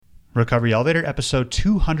Recovery Elevator, episode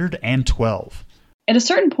 212. At a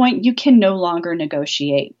certain point, you can no longer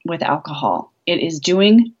negotiate with alcohol. It is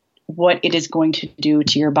doing what it is going to do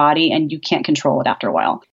to your body, and you can't control it after a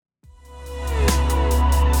while.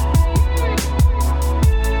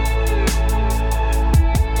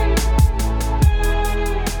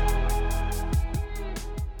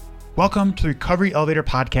 Welcome to the Recovery Elevator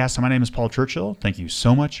podcast. My name is Paul Churchill. Thank you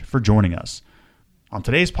so much for joining us. On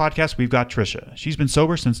today's podcast, we've got Tricia. She's been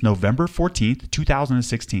sober since November 14th,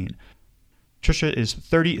 2016. Tricia is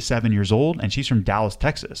 37 years old, and she's from Dallas,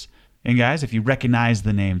 Texas. And guys, if you recognize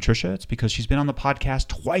the name Tricia, it's because she's been on the podcast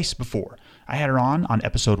twice before. I had her on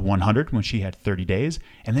episode 100 when she had 30 days,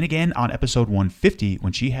 and then again on episode 150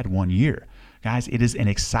 when she had 1 year. Guys, it is an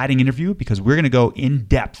exciting interview because we're going to go in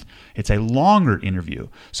depth. It's a longer interview.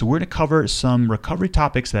 So we're going to cover some recovery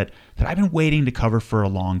topics that I've been waiting to cover for a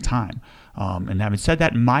long time. And having said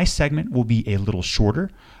that, my segment will be a little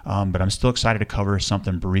shorter, but I'm still excited to cover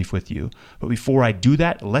something brief with you. But before I do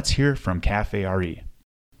that, let's hear from Cafe RE.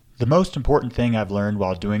 The most important thing I've learned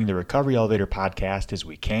while doing the Recovery Elevator podcast is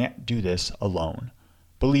we can't do this alone.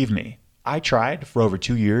 Believe me, I tried for over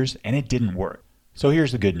 2 years and it didn't work. So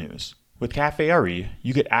here's the good news. With Cafe RE,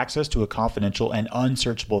 you get access to a confidential and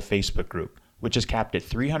unsearchable Facebook group, which is capped at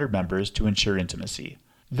 300 members to ensure intimacy.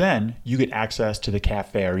 Then, you get access to the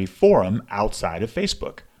Cafe RE forum outside of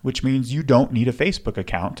Facebook, which means you don't need a Facebook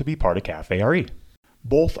account to be part of Cafe RE.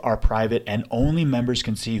 Both are private and only members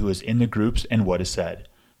can see who is in the groups and what is said.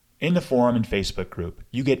 In the forum and Facebook group,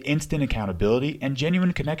 you get instant accountability and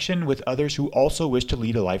genuine connection with others who also wish to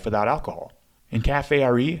lead a life without alcohol. In Cafe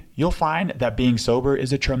RE, you'll find that being sober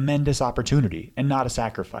is a tremendous opportunity and not a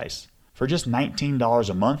sacrifice. For just $19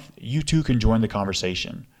 a month, you too can join the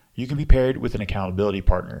conversation. You can be paired with an accountability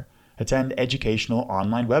partner, attend educational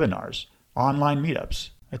online webinars, online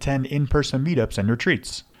meetups, attend in-person meetups and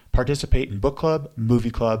retreats, participate in book club, movie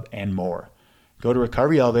club, and more. Go to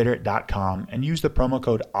recoveryelevator.com and use the promo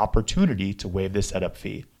code OPPORTUNITY to waive the setup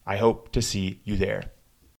fee. I hope to see you there.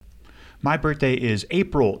 My birthday is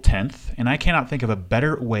April 10th, and I cannot think of a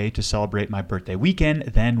better way to celebrate my birthday weekend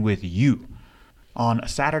than with you. On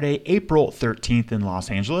Saturday, April 13th in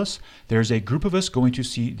Los Angeles, there's a group of us going to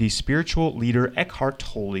see the spiritual leader Eckhart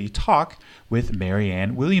Tolle talk with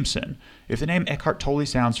Marianne Williamson. If the name Eckhart Tolle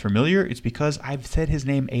sounds familiar, it's because I've said his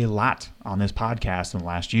name a lot on this podcast in the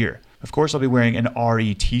last year. Of course, I'll be wearing an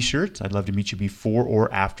RE t-shirt. I'd love to meet you before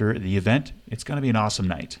or after the event. It's going to be an awesome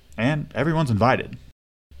night, and everyone's invited.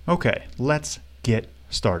 Okay, let's get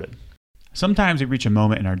started. Sometimes we reach a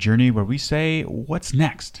moment in our journey where we say, what's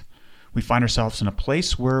next? We find ourselves in a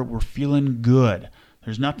place where we're feeling good.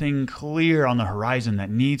 There's nothing clear on the horizon that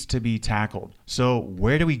needs to be tackled. So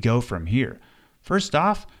where do we go from here? First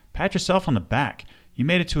off, pat yourself on the back. You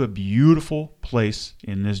made it to a beautiful place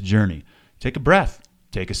in this journey. Take a breath,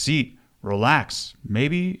 take a seat, relax,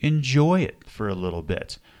 maybe enjoy it for a little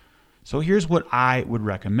bit. So here's what I would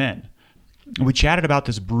recommend. We chatted about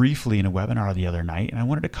this briefly in a webinar the other night, and I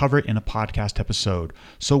wanted to cover it in a podcast episode.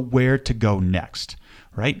 So where to go next,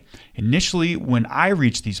 right? Initially, when I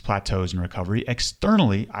reached these plateaus in recovery,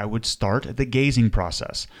 externally, I would start the gazing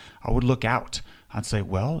process. I would look out. I'd say,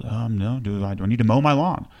 do I need to mow my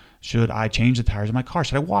lawn? Should I change the tires of my car?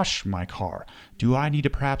 Should I wash my car? Do I need to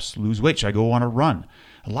perhaps lose weight? Should I go on a run?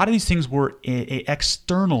 A lot of these things were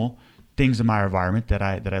external things in my environment that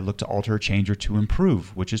I look to alter, change, or to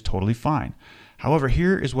improve, which is totally fine. However,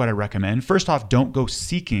 here is what I recommend. First off, don't go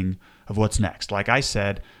seeking of what's next. Like I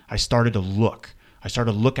said, I started to look. I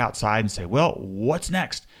started to look outside and say, well, what's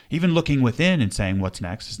next? Even looking within and saying what's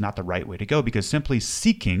next is not the right way to go, because simply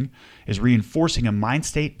seeking is reinforcing a mind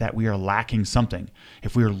state that we are lacking something.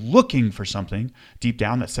 If we are looking for something deep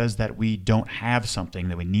down, that says that we don't have something,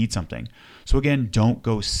 that we need something. So again, don't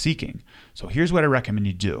go seeking. So here's what I recommend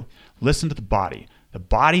you do. Listen to the body. The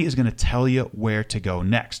body is going to tell you where to go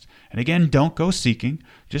next. And again, don't go seeking.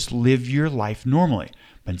 Just live your life normally.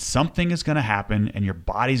 But something is going to happen and your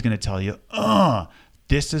body's going to tell you,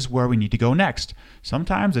 this is where we need to go next.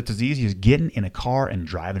 Sometimes it's as easy as getting in a car and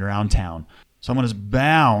driving around town. Someone is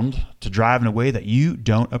bound to drive in a way that you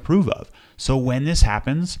don't approve of. So when this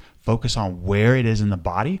happens, focus on where it is in the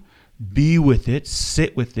body, be with it,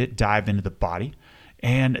 sit with it, dive into the body.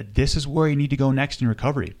 And this is where you need to go next in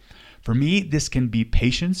recovery. For me, this can be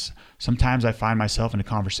patience. Sometimes I find myself in a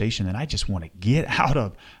conversation that I just want to get out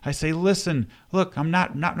of. I say, listen, look, I'm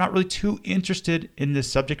not really too interested in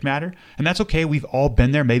this subject matter. And that's okay. We've all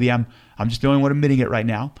been there. Maybe I'm just the only one admitting it right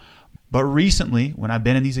now. But recently, when I've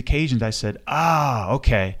been in these occasions, I said,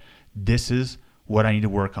 okay, this is what I need to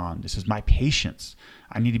work on. This is my patience.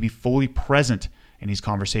 I need to be fully present in these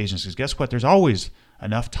conversations. Because guess what? There's always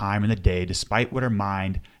enough time in the day despite what our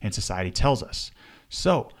mind and society tells us.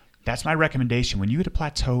 So that's my recommendation. When you hit a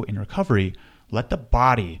plateau in recovery, let the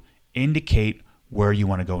body indicate where you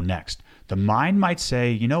want to go next. The mind might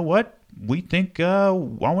say, you know what? We think I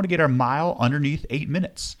want to get our mile underneath 8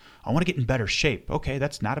 minutes. I want to get in better shape. Okay,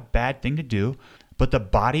 that's not a bad thing to do. But the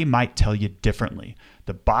body might tell you differently.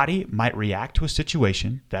 The body might react to a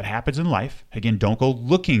situation that happens in life. Again, don't go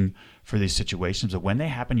looking for these situations, but when they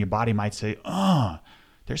happen, your body might say,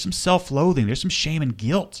 there's some self-loathing, there's some shame and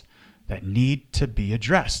guilt that need to be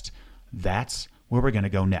addressed. That's where we're going to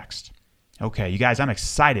go next. Okay, you guys, I'm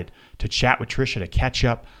excited to chat with Tricia, to catch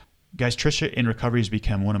up. Guys, Tricia in recovery has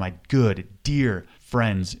become one of my good, dear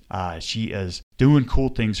friends. She is doing cool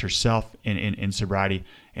things herself in sobriety,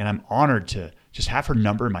 and I'm honored to just have her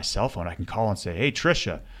number in my cell phone. I can call and say, hey,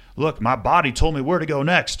 Tricia, look, my body told me where to go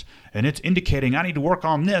next, and it's indicating I need to work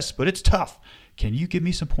on this, but it's tough. Can you give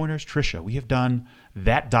me some pointers, Tricia? We have done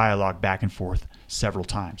that dialogue back and forth several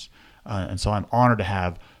times, and so I'm honored to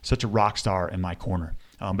have such a rock star in my corner.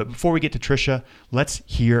 But before we get to Tricia, let's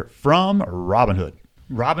hear from Robinhood.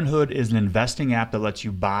 Robinhood is an investing app that lets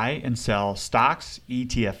you buy and sell stocks,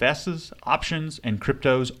 ETFs, options, and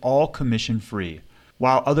cryptos, all commission-free.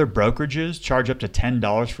 While other brokerages charge up to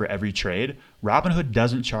 $10 for every trade, Robinhood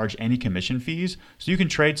doesn't charge any commission fees, so you can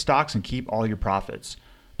trade stocks and keep all your profits.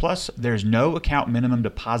 Plus, there's no account minimum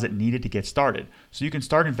deposit needed to get started, so you can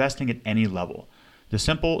start investing at any level. The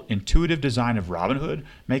simple, intuitive design of Robinhood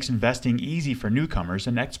makes investing easy for newcomers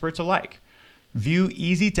and experts alike. View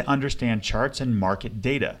easy-to-understand charts and market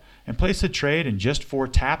data, and place a trade in just 4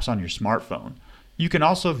 taps on your smartphone. You can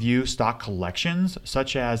also view stock collections,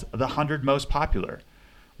 such as the 100 most popular.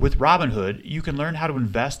 With Robinhood, you can learn how to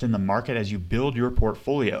invest in the market as you build your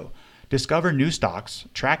portfolio. Discover new stocks,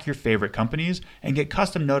 track your favorite companies, and get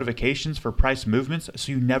custom notifications for price movements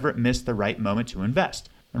so you never miss the right moment to invest.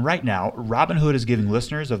 And right now, Robinhood is giving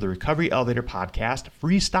listeners of the Recovery Elevator podcast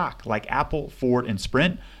free stock like Apple, Ford, and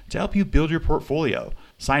Sprint to help you build your portfolio.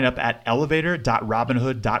 Sign up at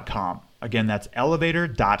elevator.robinhood.com. Again, that's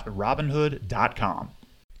elevator.robinhood.com.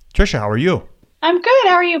 Tricia, how are you? I'm good.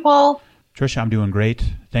 How are you, Paul? Tricia, I'm doing great.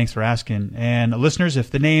 Thanks for asking. And listeners,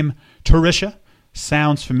 if the name Tricia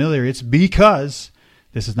sounds familiar, it's because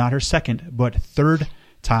this is not her second, but third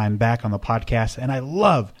time back on the podcast. And I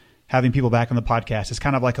love having people back on the podcast. It's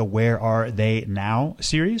kind of like a Where Are They Now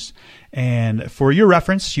series. And for your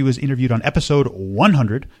reference, she was interviewed on episode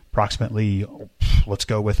 100, approximately, let's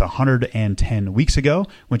go with 110 weeks ago,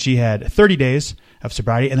 when she had 30 days of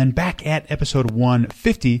sobriety. And then back at episode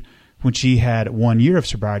 150, when she had 1 year of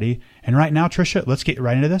sobriety. And right now, Tricia, let's get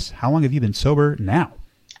right into this. How long have you been sober now?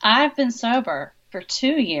 I've been sober for 2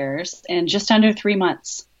 years and just under 3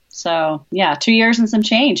 months. So yeah, 2 years and some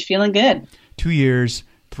change. Feeling good. 2 years,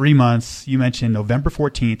 3 months. You mentioned November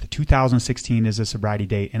 14th, 2016 is a sobriety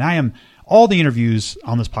date. And I am all the interviews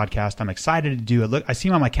on this podcast. I'm excited to do it. Look, I see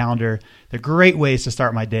them on my calendar. They're great ways to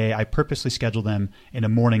start my day. I purposely schedule them in the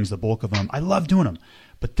mornings, the bulk of them. I love doing them.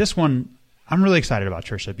 But this one, I'm really excited about,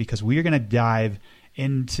 Tricia, because we are going to dive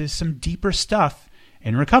into some deeper stuff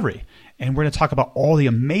in recovery. And we're going to talk about all the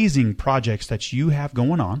amazing projects that you have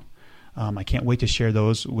going on. I can't wait to share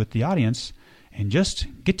those with the audience and just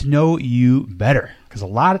get to know you better, because a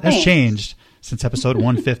lot has changed since episode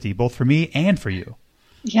 150, both for me and for you.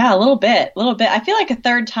 Yeah, a little bit. I feel like a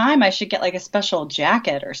third time I should get like a special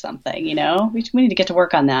jacket or something, you know? We need to get to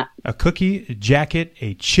work on that. A cookie, a jacket,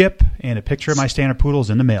 a chip, and a picture of my standard poodles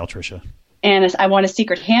in the mail, Tricia. And I want a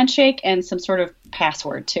secret handshake and some sort of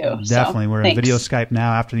password too. Definitely. So, we're in video Skype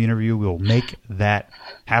now. After the interview, we'll make that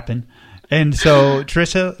happen. And so,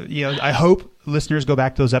 Tricia, I hope listeners go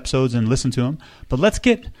back to those episodes and listen to them. But let's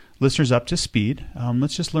get listeners up to speed.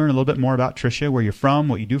 Let's just learn a little bit more about Tricia, where you're from,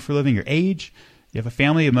 what you do for a living, your age. You have a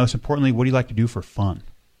family, and most importantly, what do you like to do for fun?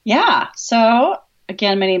 Yeah. So,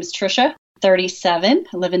 again, my name is Tricia, 37.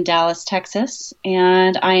 I live in Dallas, Texas,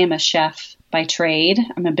 and I am a chef by trade.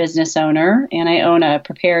 I'm a business owner, and I own a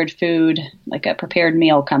prepared food, like a prepared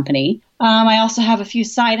meal company. I also have a few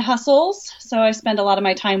side hustles, so I spend a lot of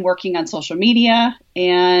my time working on social media,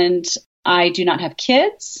 and I do not have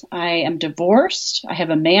kids. I am divorced. I have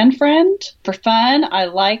a man friend. For fun, I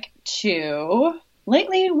like to...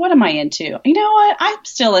 Lately, what am I into? You know what? I'm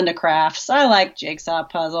still into crafts. I like jigsaw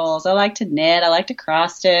puzzles. I like to knit. I like to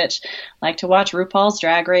cross stitch. I like to watch RuPaul's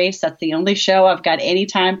Drag Race. That's the only show I've got any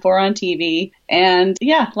time for on TV. And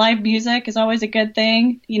yeah, live music is always a good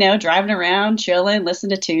thing. You know, driving around, chilling,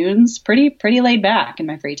 listen to tunes. Pretty laid back in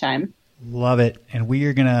my free time. Love it. And we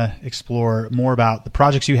are going to explore more about the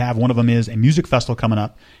projects you have. One of them is a music festival coming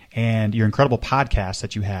up and your incredible podcast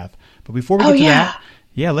that you have. But before we get to that,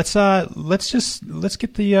 Yeah, let's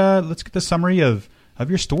get the summary of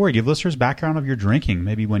your story. Give listeners background of your drinking.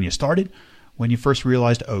 Maybe when you started, when you first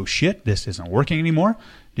realized, oh shit, this isn't working anymore.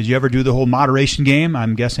 Did you ever do the whole moderation game?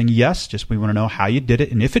 I'm guessing yes. Just we want to know how you did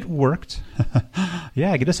it and if it worked.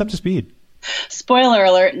 Yeah, get us up to speed. Spoiler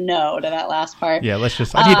alert, no to that last part. Yeah, let's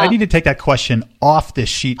just. I need to take that question off this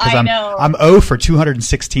sheet because I'm 0 for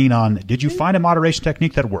 216 on. Did you find a moderation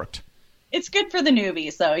technique that worked? It's good for the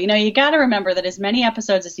newbies, though. You got to remember that as many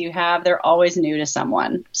episodes as you have, they're always new to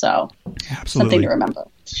someone. So, absolutely. Something to remember.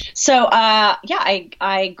 So,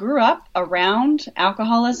 I grew up around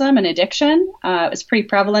alcoholism and addiction. It was pretty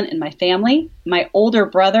prevalent in my family. My older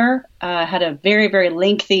brother had a very, very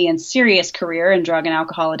lengthy and serious career in drug and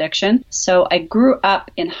alcohol addiction. So I grew up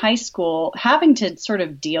in high school having to sort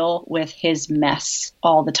of deal with his mess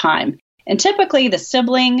all the time. And typically the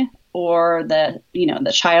sibling or the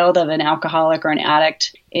child of an alcoholic or an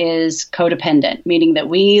addict is codependent, meaning that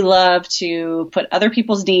we love to put other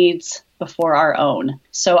people's needs before our own.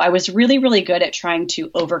 So I was really, really good at trying to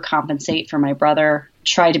overcompensate for my brother,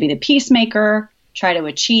 try to be the peacemaker, try to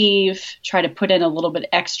achieve, try to put in a little bit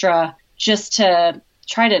extra just to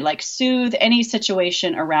try to soothe any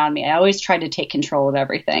situation around me. I always tried to take control of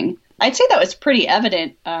everything. I'd say that was pretty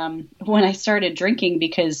evident when I started drinking,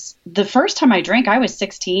 because the first time I drank, I was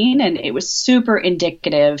 16, and it was super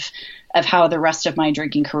indicative of how the rest of my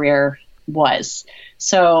drinking career was.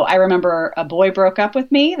 So I remember a boy broke up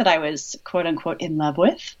with me that I was quote unquote in love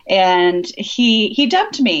with, and he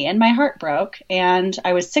dumped me and my heart broke, and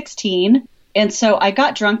I was 16. And so I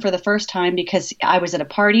got drunk for the first time because I was at a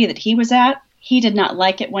party that he was at. He did not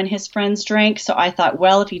like it when his friends drank. So I thought,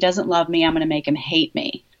 well, if he doesn't love me, I'm going to make him hate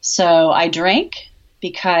me. So I drank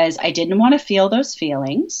because I didn't want to feel those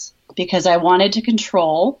feelings, because I wanted to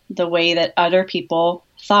control the way that other people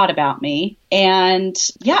thought about me. And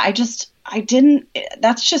yeah,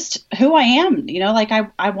 that's just who I am.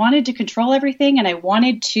 I wanted to control everything, and I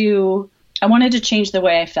wanted to change the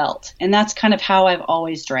way I felt. And that's kind of how I've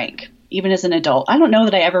always drank, even as an adult. I don't know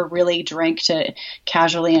that I ever really drank to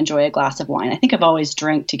casually enjoy a glass of wine. I think I've always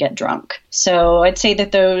drank to get drunk. So I'd say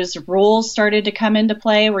that those rules started to come into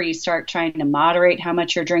play, where you start trying to moderate how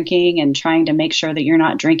much you're drinking and trying to make sure that you're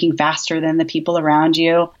not drinking faster than the people around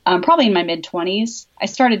you. Probably in my mid-20s. I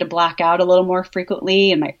started to black out a little more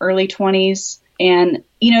frequently in my early 20s. And,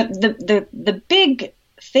 the big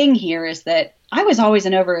thing here is that I was always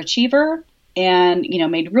an overachiever, and,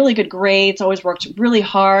 made really good grades, always worked really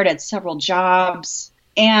hard, had several jobs.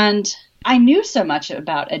 And I knew so much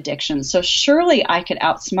about addiction, so surely I could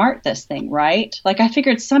outsmart this thing, right? I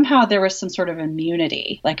figured somehow there was some sort of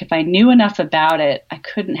immunity. If I knew enough about it, I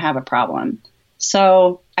couldn't have a problem.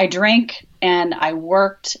 So I drank and I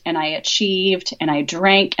worked and I achieved, and I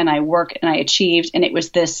drank and I worked and I achieved. And it was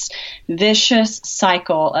this vicious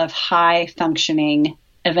cycle of high functioning,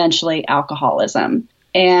 eventually alcoholism.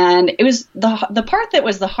 And it was the part that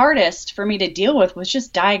was the hardest for me to deal with was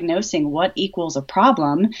just diagnosing what equals a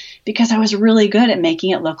problem, because I was really good at making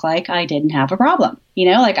it look like I didn't have a problem.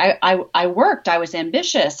 I worked, I was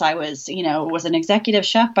ambitious. I was an executive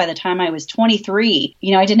chef by the time I was 23.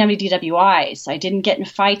 I didn't have any DWIs. I didn't get in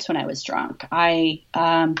fights when I was drunk. I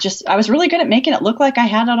was really good at making it look like I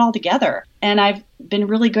had it all together. And I've been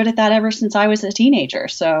really good at that ever since I was a teenager.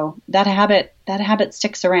 So that habit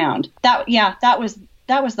sticks around.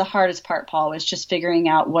 That was the hardest part, Paul, was just figuring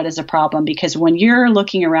out what is a problem. Because when you're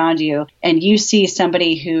looking around you and you see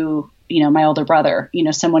somebody who, my older brother,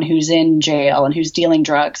 someone who's in jail and who's dealing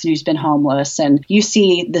drugs and who's been homeless, and you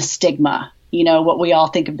see the stigma, what we all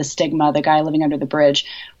think of the stigma, the guy living under the bridge.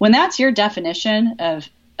 When that's your definition of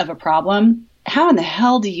a problem, how in the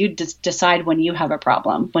hell do you decide when you have a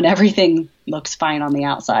problem, when everything looks fine on the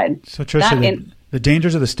outside? So, Tricia, the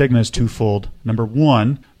dangers of the stigma is twofold. Number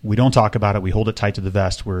one, we don't talk about it. We hold it tight to the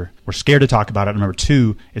vest. We're scared to talk about it. Number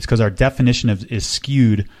two, it's because our definition is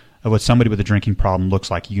skewed of what somebody with a drinking problem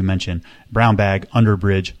looks like. You mentioned brown bag, under a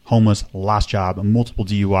bridge, homeless, lost job, multiple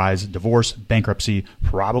DUIs, divorce, bankruptcy,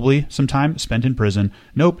 probably some time spent in prison.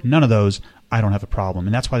 Nope, none of those. I don't have a problem.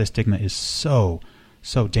 And that's why the stigma is so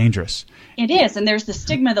dangerous. It is. And there's the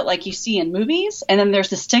stigma that you see in movies, and then there's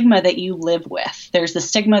the stigma that you live with. There's the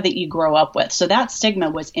stigma that you grow up with. So that stigma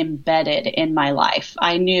was embedded in my life.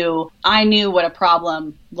 I knew what a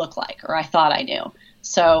problem looked like, or I thought I knew.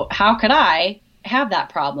 So how could I have that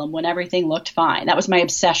problem when everything looked fine? That was my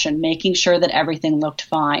obsession, making sure that everything looked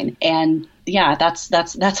fine. And yeah,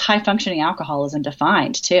 that's high functioning alcoholism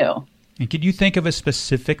defined too. And could you think of a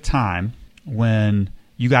specific time when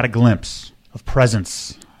you got a glimpse of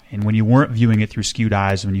presence, and when you weren't viewing it through skewed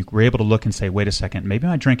eyes, when you were able to look and say, wait a second, maybe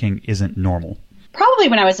my drinking isn't normal? Probably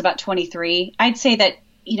probably when I was about 23. I'd say that,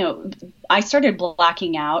 I started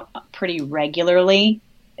blacking out pretty regularly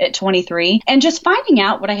at 23, and just finding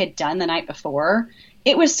out what I had done the night before,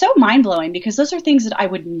 it was so mind-blowing because those are things that I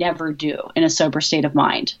would never do in a sober state of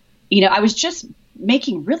mind. I was just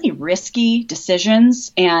making really risky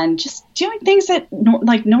decisions and just doing things that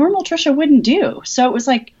like normal Tricia wouldn't do. So it was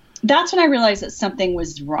like, that's when I realized that something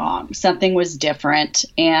was wrong, something was different.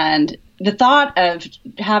 And the thought of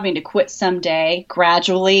having to quit someday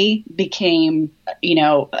gradually became,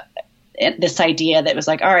 this idea that was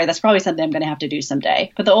like, all right, that's probably something I'm going to have to do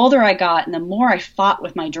someday. But the older I got and the more I fought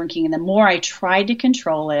with my drinking and the more I tried to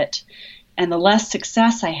control it and the less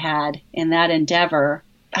success I had in that endeavor,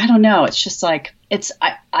 I don't know. It's just like,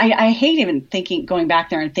 I hate even going back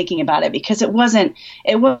there and thinking about it because it wasn't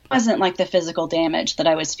like the physical damage that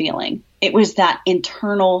I was feeling. It was that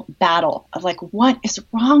internal battle of like, what is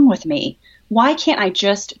wrong with me? Why can't I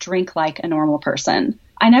just drink like a normal person?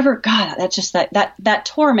 That's just that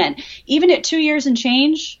torment. Even at 2 years and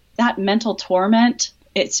change, that mental torment,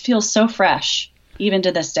 it feels so fresh, even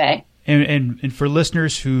to this day. And for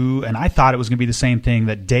listeners and I thought it was going to be the same thing,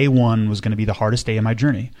 that day one was going to be the hardest day of my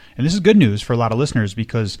journey. And this is good news for a lot of listeners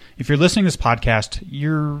because if you're listening to this podcast,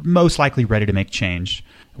 you're most likely ready to make change.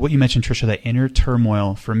 What you mentioned, Tricia, that inner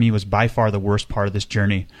turmoil for me was by far the worst part of this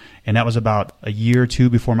journey. And that was about a year or two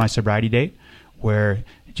before my sobriety date, where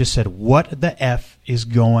it just said, what the F is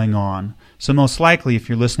going on? So most likely, if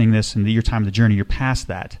you're listening to this in your time of the journey, you're past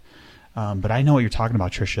that. But I know what you're talking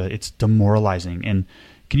about, Tricia. It's demoralizing. And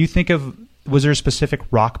can you think of, was there a specific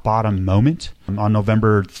rock bottom moment on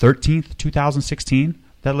November 13th, 2016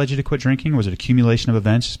 that led you to quit drinking? Was it accumulation of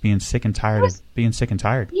events, just being sick and tired of being sick and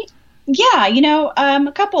tired? Yeah,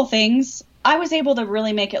 a couple of things. I was able to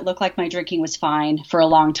really make it look like my drinking was fine for a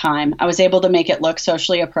long time. I was able to make it look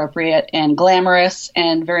socially appropriate and glamorous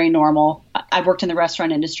and very normal. I've worked in the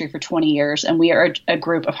restaurant industry for 20 years, and we are a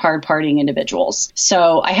group of hard-partying individuals.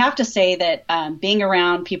 So I have to say that being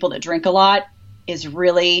around people that drink a lot is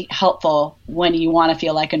really helpful when you want to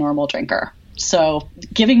feel like a normal drinker. So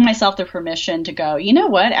giving myself the permission to go, you know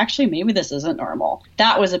what, actually, maybe this isn't normal.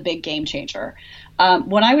 That was a big game changer.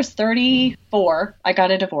 When I was 34, I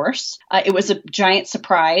got a divorce. It was a giant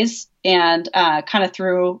surprise and kind of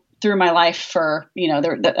threw my life for,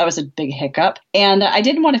 that was a big hiccup. And I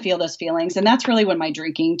didn't want to feel those feelings. And that's really when my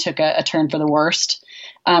drinking took a turn for the worst.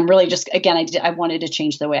 Really just, again, I wanted to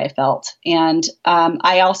change the way I felt. And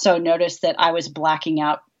I also noticed that I was blacking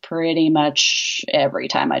out pretty much every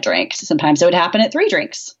time I drank. Sometimes it would happen at 3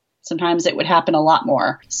 drinks. Sometimes it would happen a lot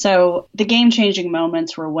more. So the game-changing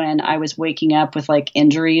moments were when I was waking up with like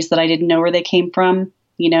injuries that I didn't know where they came from,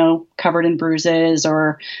 covered in bruises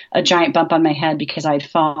or a giant bump on my head because I'd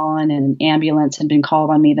fallen and an ambulance had been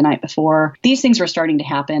called on me the night before. These things were starting to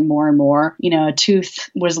happen more and more. A tooth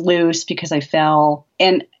was loose because I fell.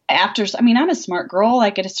 And I'm a smart girl.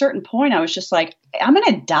 Like at a certain point, I was just like, I'm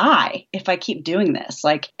going to die if I keep doing this.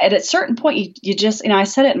 Like at a certain point, you just, I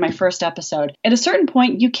said it in my first episode, at a certain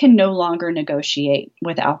point, you can no longer negotiate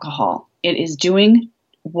with alcohol. It is doing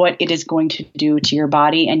what it is going to do to your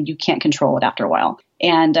body and you can't control it after a while.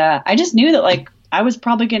 And I just knew that like I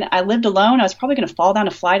lived alone. I was probably going to fall down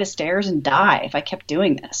a flight of stairs and die if I kept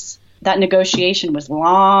doing this. That negotiation was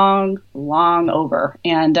long, long over.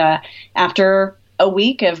 And after a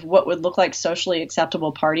week of what would look like socially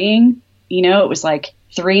acceptable partying, it was like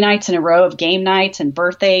 3 nights in a row of game nights and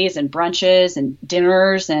birthdays and brunches and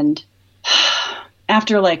dinners. And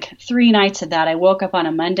after like 3 nights of that, I woke up on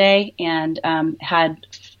a Monday and had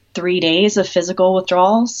 3 days of physical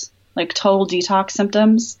withdrawals, like total detox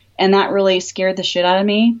symptoms. And that really scared the shit out of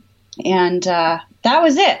me. And that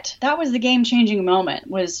was it. That was the game-changing moment,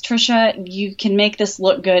 was, Tricia, you can make this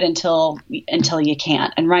look good until you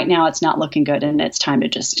can't. And right now it's not looking good and it's time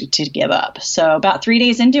to give up. So about 3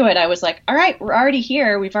 days into it, I was like, all right, we're already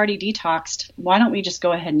here. We've already detoxed. Why don't we just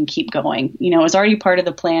go ahead and keep going? It was already part of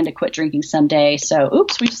the plan to quit drinking someday. So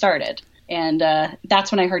oops, we started. And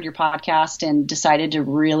that's when I heard your podcast and decided to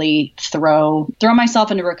really throw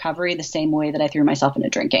myself into recovery the same way that I threw myself into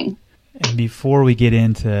drinking. And before we get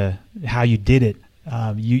into how you did it,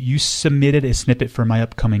 you submitted a snippet for my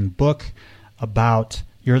upcoming book about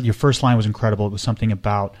your first line was incredible. It was something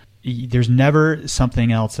about there's never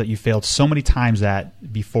something else that you failed so many times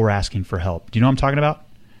at before asking for help. Do you know what I'm talking about?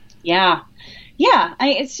 Yeah.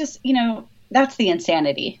 It's just, that's the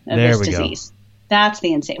insanity of this disease. That's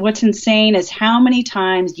the insane. What's insane is how many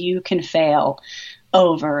times you can fail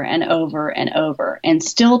over and over and over and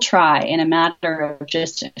still try in a matter of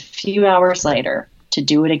just a few hours later to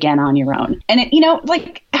do it again on your own. And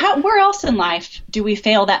where else in life do we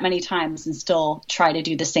fail that many times and still try to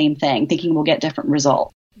do the same thing, thinking we'll get different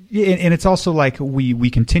results? Yeah, and it's also like we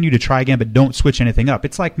continue to try again, but don't switch anything up.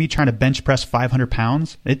 It's like me trying to bench press 500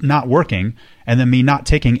 pounds, it not working, and then me not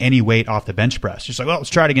taking any weight off the bench press. Just like, well, let's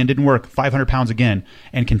try it again. Didn't work. 500 pounds again,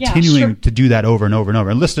 and continuing to do that over and over and over.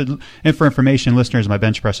 And for information, listeners, my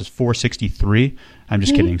bench press is 463. I'm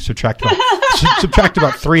just kidding. Subtract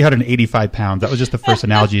about 385 pounds. That was just the first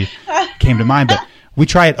analogy came to mind. But we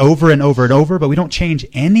try it over and over and over, but we don't change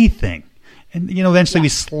anything. And, eventually we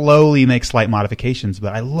slowly make slight modifications.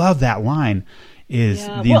 But I love that line is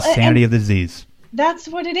the insanity of the disease. That's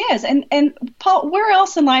what it is. And Paul, where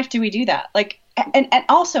else in life do we do that? And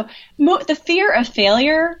also the fear of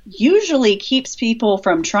failure usually keeps people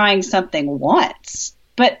from trying something once.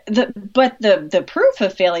 But the proof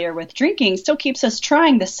of failure with drinking still keeps us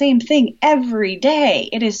trying the same thing every day.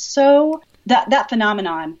 It is so that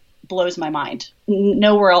phenomenon blows my mind.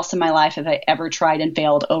 Nowhere else in my life have I ever tried and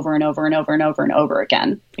failed over and over and over and over and over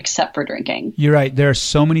again, except for drinking. You're right. There are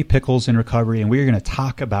so many pickles in recovery, and we're going to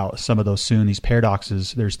talk about some of those soon, these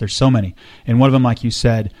paradoxes. There's so many. And one of them, like you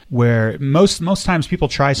said, where most times people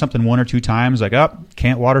try something one or two times, like,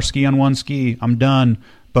 can't water ski on one ski, I'm done.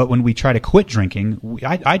 But when we try to quit drinking,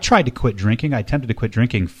 I tried to quit drinking. I attempted to quit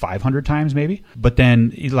drinking 500 times maybe. But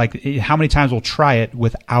then, how many times we'll try it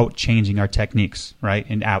without changing our techniques, right?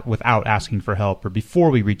 And without asking for help or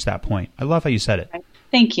before we reach that point. I love how you said it.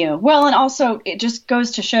 Thank you. Well, and also it just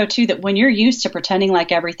goes to show too that when you're used to pretending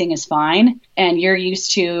like everything is fine and you're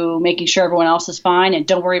used to making sure everyone else is fine and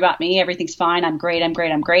don't worry about me, everything's fine, I'm great,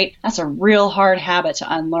 that's a real hard habit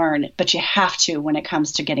to unlearn. But you have to when it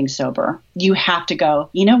comes to getting sober. You have to go,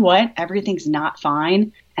 you know what? Everything's not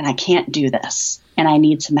fine and I can't do this and I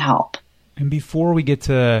need some help. And before we get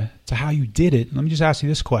to how you did it, let me just ask you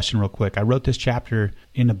this question real quick. I wrote this chapter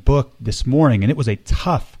in a book this morning and it was a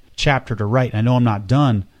tough chapter to write. I know I'm not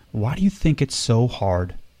done. Why do you think it's so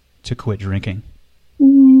hard to quit drinking?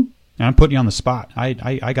 And I'm putting you on the spot.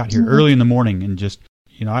 I got here early in the morning and just,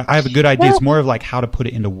 I have a good idea. It's more of like how to put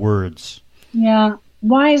it into words. Yeah.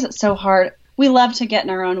 Why is it so hard? We love to get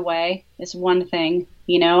in our own way is one thing.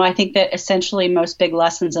 I think that essentially most big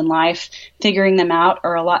lessons in life, figuring them out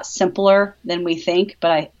are a lot simpler than we think.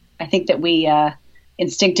 But I think that we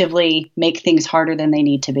instinctively make things harder than they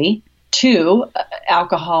need to be. 2,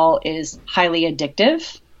 alcohol is highly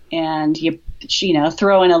addictive, and you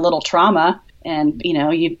throw in a little trauma, and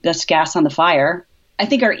that's gas on the fire. I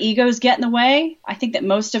think our egos get in the way. I think that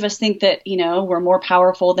most of us think that we're more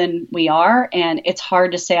powerful than we are, and it's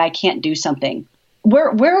hard to say I can't do something.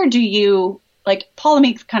 Where do you Paul? Let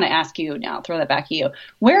me kind of ask you now. Throw that back at you.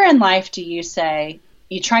 Where in life do you say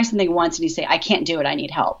you try something once and you say I can't do it, I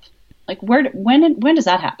need help? When does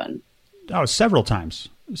that happen? Oh, several times.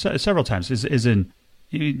 Several times is in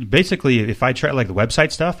basically if I try the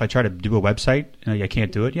website stuff, I try to do a website and I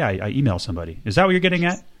can't do it. Yeah, I email somebody. Is that what you're getting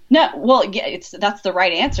at? No, well, yeah, that's the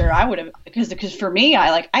right answer. I would have because for me,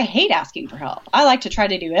 I hate asking for help. I like to try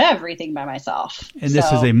to do everything by myself. And this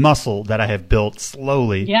is a muscle that I have built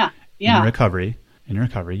slowly. Yeah. In recovery,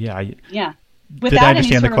 yeah. Did I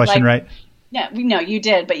understand the question right? No, you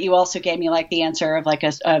did, but you also gave me the answer of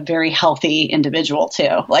a very healthy individual too.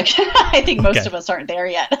 I think most of us aren't there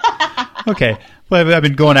yet. Okay. Well, I've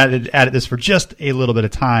been going at this for just a little bit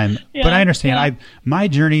of time, but I understand. Yeah. My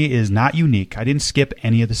journey is not unique. I didn't skip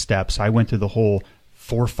any of the steps. I went through the whole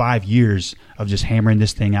 4 or 5 years of just hammering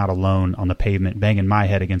this thing out alone on the pavement, banging my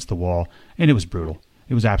head against the wall, and it was brutal.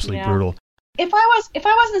 It was absolutely brutal. If I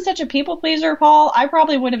wasn't such a people pleaser, Paul, I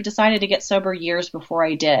probably would have decided to get sober years before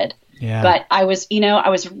I did. Yeah. But I've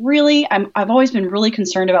always been really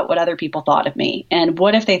concerned about what other people thought of me. And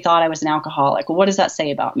what if they thought I was an alcoholic? Well, what does that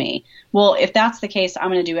say about me? Well, if that's the case,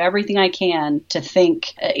 I'm going to do everything I can to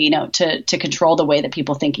think, to control the way that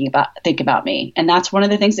people think about me. And that's one of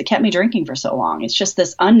the things that kept me drinking for so long. It's just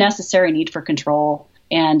this unnecessary need for control.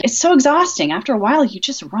 And it's so exhausting. After a while, you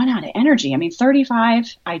just run out of energy.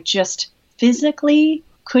 35, I just physically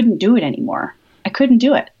couldn't do it anymore. I couldn't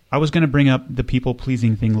do it. I was going to bring up the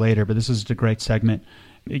people-pleasing thing later, but this is a great segment.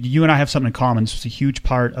 You and I have something in common. This was a huge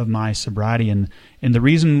part of my sobriety, and the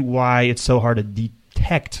reason why it's so hard to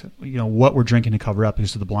detect, what we're drinking to cover up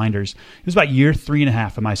because of the blinders. It was about year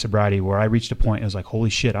 3.5 of my sobriety where I reached a point. I was like, holy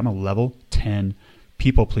shit, I'm a level 10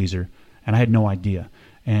 people-pleaser, and I had no idea.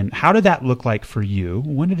 And how did that look like for you?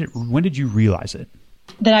 When did you realize it?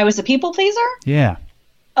 That I was a people-pleaser? Yeah.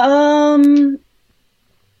 I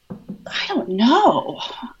don't know.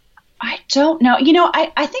 I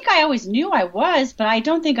think I always knew I was, but I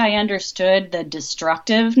don't think I understood the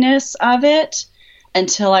destructiveness of it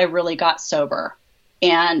until I really got sober.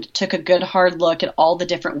 and took a good hard look at all the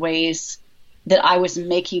different ways that I was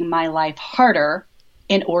making my life harder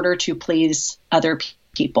in order to please other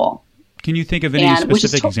people. Can you think of any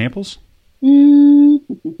specific examples?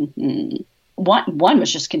 One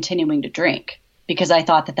was just continuing to drink because I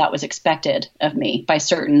thought that was expected of me by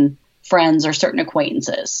certain friends or certain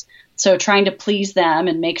acquaintances. So trying to please them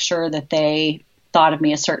and make sure that they thought of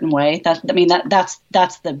me a certain way. That's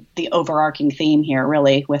the overarching theme here,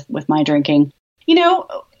 really, with my drinking.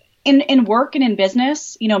 In work and in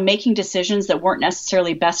business, making decisions that weren't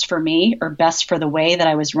necessarily best for me or best for the way that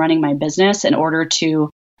I was running my business in order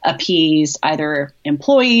to appease either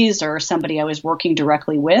employees or somebody I was working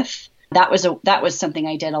directly with. That was something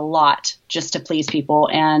I did a lot just to please people.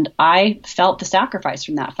 And I felt the sacrifice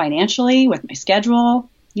from that financially, with my schedule,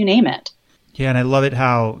 you name it. Yeah, and I love it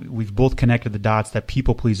how we've both connected the dots that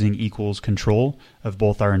people pleasing equals control of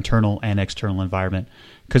both our internal and external environment.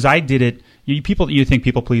 Because I did it, you think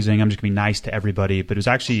people pleasing, I'm just going to be nice to everybody, but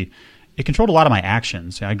it controlled a lot of my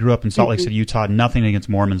actions. I grew up in Salt Lake City, Utah, nothing against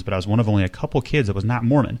Mormons, but I was one of only a couple kids that was not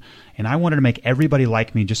Mormon. And I wanted to make everybody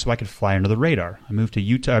like me just so I could fly under the radar. I moved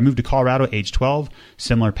to Colorado at age 12.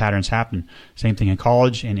 Similar patterns happened. Same thing in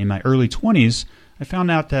college. And in my early 20s, I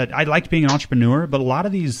found out that I liked being an entrepreneur, but a lot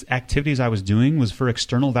of these activities I was doing was for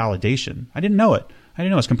external validation. I didn't know it.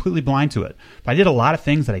 I was completely blind to it. But I did a lot of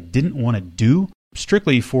things that I didn't want to do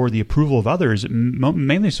strictly for the approval of others,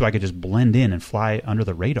 mainly so I could just blend in and fly under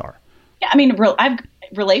the radar. Yeah, I've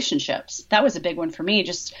relationships. That was a big one for me.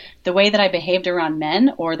 Just the way that I behaved around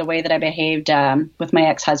men, or the way that I behaved with my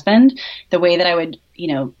ex-husband, the way that I would,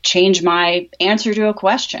 change my answer to a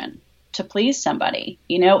question to please somebody,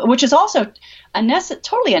 which is also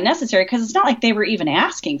totally unnecessary, because it's not like they were even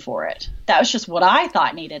asking for it. That was just what I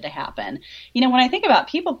thought needed to happen. When I think about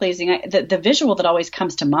people pleasing, the visual that always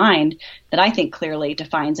comes to mind that I think clearly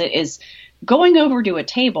defines it is going over to a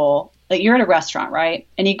table. Like, you're at a restaurant, right?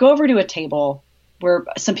 And you go over to a table where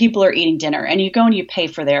some people are eating dinner, and you go and you pay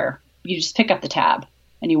for you just pick up the tab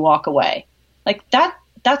and you walk away. Like,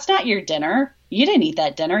 that's not your dinner. You didn't eat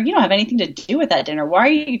that dinner. You don't have anything to do with that dinner. Why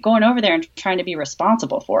are you going over there and trying to be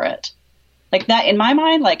responsible for it? Like, that, in my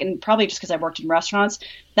mind, and probably just because I worked in restaurants,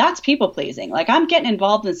 that's people pleasing. Like, I'm getting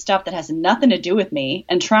involved in stuff that has nothing to do with me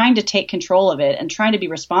and trying to take control of it and trying to be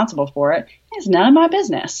responsible for it. It's none of my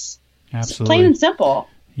business. Absolutely. It's plain and simple.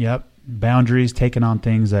 Yep. Boundaries, taking on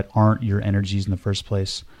things that aren't your energies in the first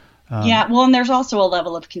place. And there's also a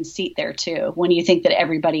level of conceit there too, when you think that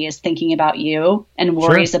everybody is thinking about you and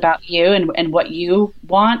worries about you and what you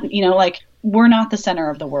want. We're not the center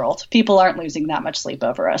of the world. People aren't losing that much sleep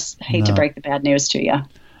over us. I hate to break the bad news to you.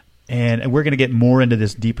 And we're going to get more into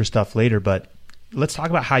this deeper stuff later, but let's talk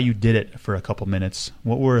about how you did it for a couple minutes.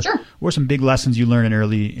 What were some big lessons you learned in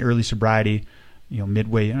early sobriety, not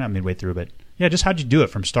midway through, but just how'd you do it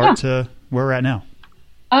from start to where we're at now?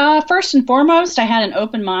 First and foremost, I had an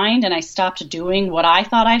open mind, and I stopped doing what I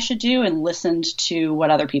thought I should do and listened to what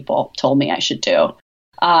other people told me I should do.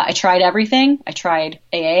 I tried everything. I tried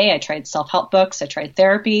AA. I tried self-help books. I tried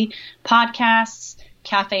therapy, podcasts,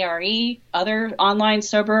 Cafe RE, other online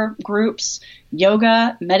sober groups,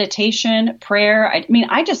 yoga, meditation, prayer. I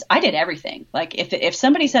did everything. Like, if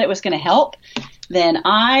somebody said it was going to help, then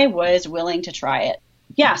I was willing to try it.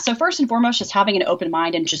 Yeah. So first and foremost, just having an open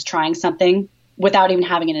mind and just trying something without even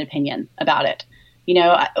having an opinion about it.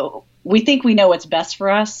 We think we know what's best for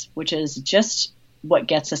us, which is just what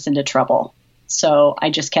gets us into trouble. So I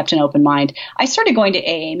just kept an open mind. I started going to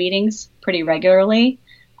AA meetings pretty regularly.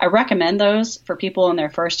 I recommend those for people in their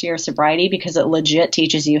first year of sobriety because it legit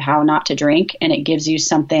teaches you how not to drink, and it gives you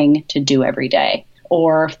something to do every day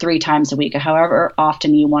or 3 times a week, or however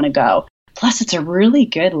often you want to go. Plus, it's a really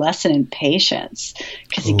good lesson in patience,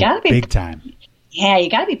 because you got to be big time. Yeah, you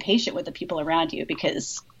got to be patient with the people around you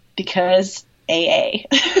because AA.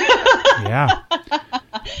 Yeah.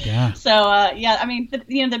 Yeah. So,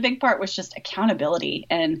 the big part was just accountability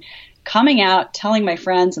and coming out, telling my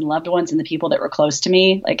friends and loved ones and the people that were close to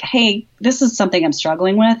me, like, hey, this is something I'm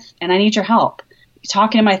struggling with and I need your help.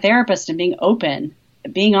 Talking to my therapist and being open,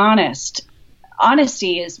 being honest.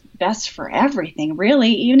 Honesty is best for everything, really.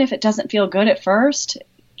 Even if it doesn't feel good at first, it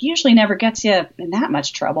usually never gets you in that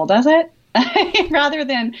much trouble, does it? rather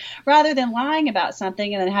than lying about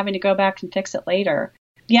something and then having to go back and fix it later.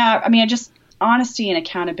 Yeah, just honesty and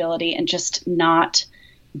accountability and just not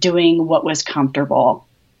doing what was comfortable.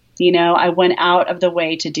 I went out of the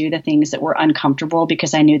way to do the things that were uncomfortable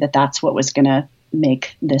because I knew that that's what was going to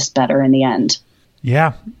make this better in the end.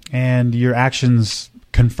 Yeah, and your actions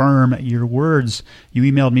confirm your words. You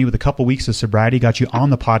emailed me with a couple weeks of sobriety, got you on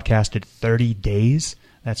the podcast at 30 days.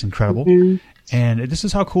 That's incredible. Mm-hmm. And this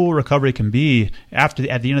is how cool recovery can be. At the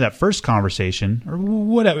end of that first conversation, or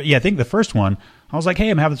whatever, I think the first one, I was like, hey,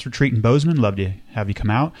 I'm having this retreat in Bozeman. Love to have you come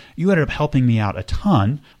out. You ended up helping me out a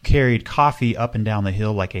ton. Carried coffee up and down the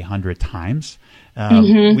hill like 100 times.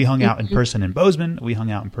 We hung out in person in Bozeman. We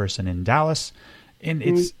hung out in person in Dallas. And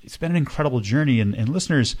it's been an incredible journey. And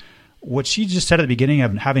listeners, what she just said at the beginning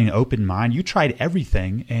of having an open mind, you tried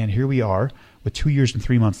everything. And here we are with 2 years and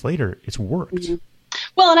 3 months later, it's worked.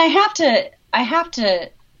 Well, and I have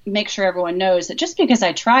to make sure everyone knows that just because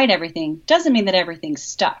I tried everything doesn't mean that everything's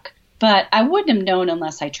stuck. But I wouldn't have known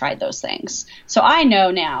unless I tried those things. So I know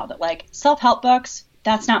now that like self-help books,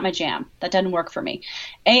 that's not my jam. That doesn't work for me.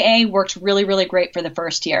 AA worked really, really great for the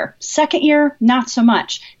first year. Second year, not so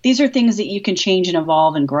much. These are things that you can change and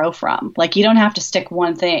evolve and grow from. Like you don't have to stick to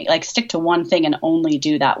one thing and only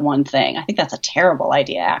do that one thing. I think that's a terrible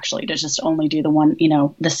idea, actually, to just only do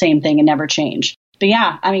the same thing and never change. But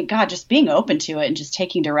yeah, I mean, God, just being open to it and just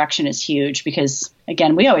taking direction is huge because,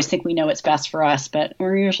 again, we always think we know what's best for us, but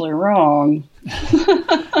we're usually wrong.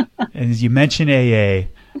 And as you mentioned AA,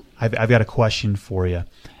 I've got a question for you.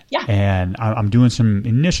 Yeah. And I'm doing some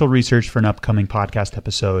initial research for an upcoming podcast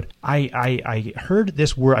episode. I heard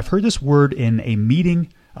this word. I've heard this word in a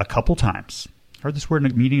meeting a couple times.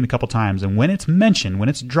 And when it's mentioned, when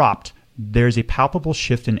it's dropped, there's a palpable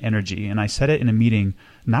shift in energy. And I said it in a meeting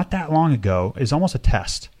not that long ago. It's almost a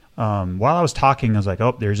test. While I was talking, I was like,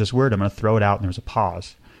 oh, there's this word. I'm going to throw it out. And there was a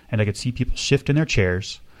pause. And I could see people shift in their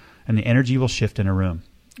chairs. And the energy will shift in a room.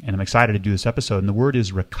 And I'm excited to do this episode. And the word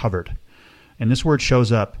is recovered. And this word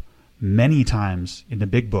shows up many times in the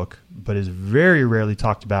big book, but is very rarely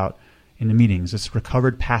talked about in the meetings. It's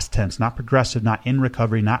recovered past tense, not progressive, not in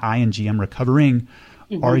recovery, not ing. I'm recovering.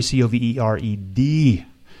 RECOVERED.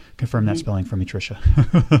 Confirm that spelling for me, Tricia.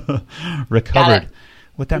 Recovered.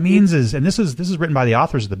 What that means is, and this is written by the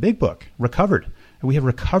authors of the big book, recovered. And we have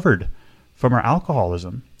recovered from our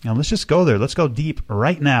alcoholism. Now let's just go there. Let's go deep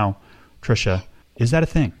right now, Tricia. Is that a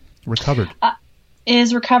thing? Recovered.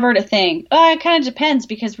 Is recovered a thing? It kind of depends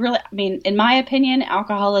because really, I mean, in my opinion,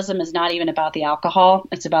 alcoholism is not even about the alcohol.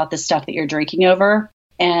 It's about the stuff that you're drinking over.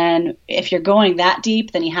 And if you're going that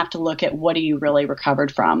deep, then you have to look at what are you really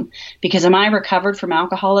recovered from? Because am I recovered from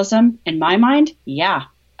alcoholism? In my mind, yeah.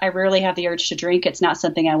 I rarely have the urge to drink. It's not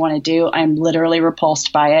something I want to do. I'm literally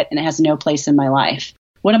repulsed by it and it has no place in my life.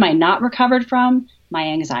 What am I not recovered from? My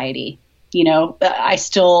anxiety. You know, I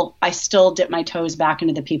still dip my toes back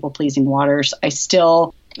into the people-pleasing waters. I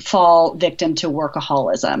still fall victim to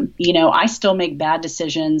workaholism. You know, I still make bad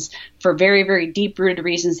decisions for very, very deep-rooted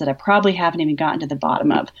reasons that I probably haven't even gotten to the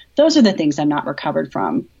bottom of. Those are the things I'm not recovered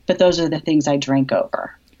from, but those are the things I drink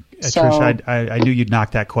over. Tricia, I knew you'd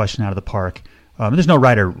knock that question out of the park. There's no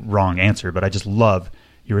right or wrong answer, but I just love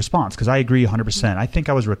your response because I agree 100%. I think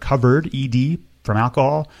I was recovered, ED, from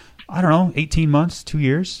alcohol, I don't know, 18 months, 2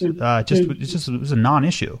 years. It was a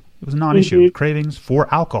non-issue. It was a non-issue. Cravings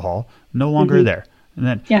for alcohol, no longer there. And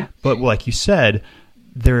then, but like you said,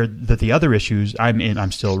 the other issues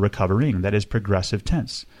I'm still recovering. That is progressive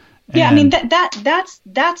tense. And I mean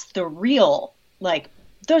that's the real, like,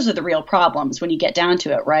 those are the real problems when you get down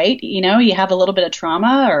to it, right? You know, you have a little bit of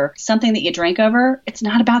trauma or something that you drank over. It's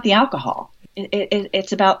not about the alcohol.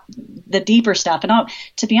 It's about the deeper stuff. And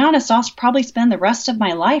to be honest, I'll probably spend the rest of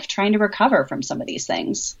my life trying to recover from some of these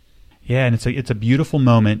things. Yeah, and it's a beautiful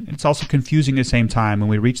moment. It's also confusing at the same time. When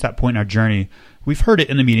we reach that point in our journey, we've heard it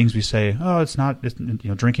in the meetings. We say, "Oh,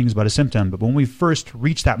 drinking is but a symptom." But when we first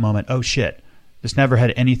reach that moment, oh shit, this never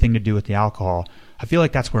had anything to do with the alcohol. I feel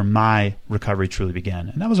like that's where my recovery truly began,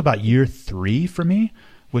 and that was about year 3 for me,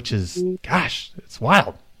 which is, gosh, it's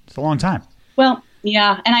wild. It's a long time. Well,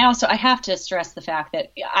 yeah, and I have to stress the fact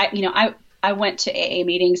that I went to AA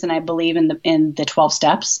meetings and I believe in the 12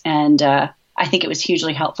 steps, and I think it was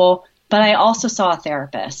hugely helpful. But I also saw a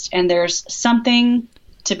therapist, and there's something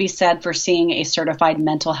to be said for seeing a certified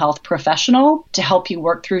mental health professional to help you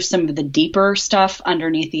work through some of the deeper stuff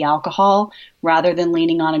underneath the alcohol, rather than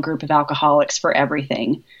leaning on a group of alcoholics for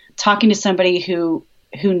everything. Talking to somebody who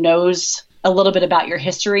knows a little bit about your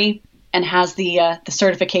history and has the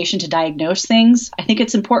certification to diagnose things, I think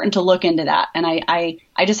it's important to look into that. And I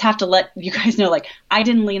just have to let you guys know, like, I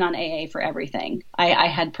didn't lean on AA for everything. I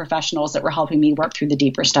had professionals that were helping me work through the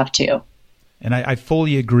deeper stuff too. And I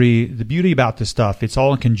fully agree. The beauty about this stuff, it's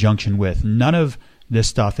all in conjunction with. None of this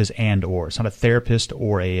stuff is and or. It's not a therapist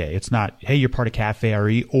or AA. It's not, hey, you're part of Cafe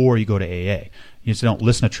RE or you go to AA. You just don't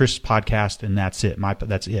listen to Trish's podcast and that's it.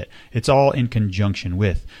 That's it. It's all in conjunction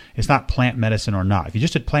with. It's not plant medicine or not. If you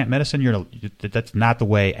just did plant medicine, that's not the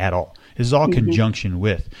way at all. This is all conjunction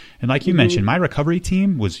with. And like you mentioned, my recovery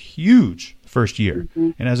team was huge first year.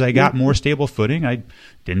 And as I got more stable footing, I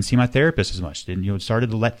didn't see my therapist as much.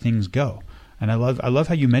 Started to let things go. And I love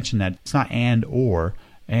how you mentioned that it's not and or,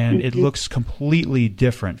 and it looks completely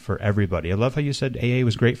different for everybody. I love how you said AA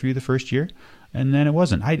was great for you the first year, and then it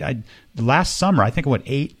wasn't. The last summer, I think I went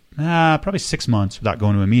probably 6 months without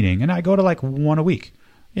going to a meeting, and I go to like one a week.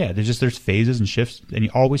 Yeah, there's phases and shifts, and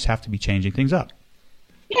you always have to be changing things up.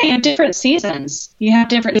 Yeah, you have different seasons.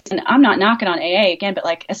 And I'm not knocking on AA again, but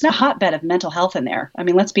like it's not a hotbed of mental health in there. I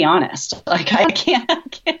mean, let's be honest. Like I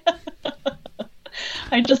can't.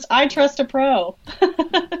 I trust a pro.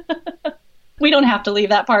 We don't have to leave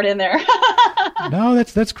that part in there. No,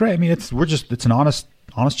 that's great. I mean, it's an honest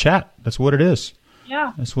chat. That's what it is.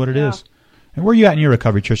 Yeah. That's what it is. And where are you at in your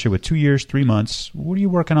recovery, Tricia, with 2 years, 3 months? What are you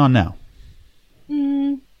working on now?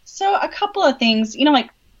 So a couple of things,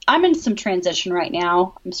 like I'm in some transition right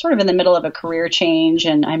now. I'm sort of in the middle of a career change,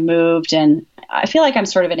 and I moved, and I feel like I'm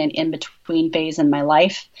sort of in an in-between phase in my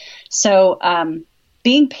life. So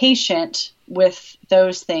being patient with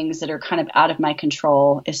those things that are kind of out of my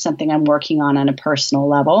control is something I'm working on a personal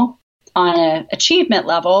level. On an achievement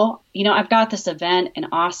level, I've got this event in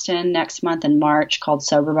Austin next month in March called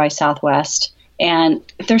Sober by Southwest. And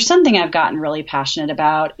if there's something I've gotten really passionate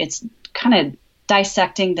about, it's kind of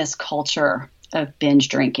dissecting this culture of binge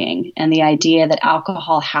drinking and the idea that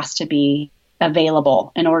alcohol has to be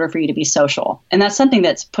available in order for you to be social. And that's something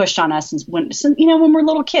that's pushed on us when we're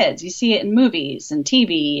little kids. You see it in movies and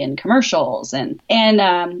TV and commercials. And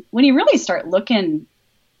when you really start looking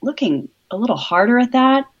a little harder at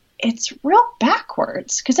that, it's real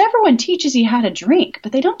backwards because everyone teaches you how to drink,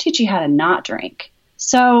 but they don't teach you how to not drink.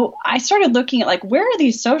 So I started looking at where are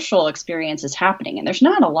these social experiences happening? And there's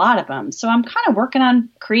not a lot of them. So I'm kind of working on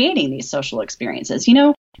creating these social experiences.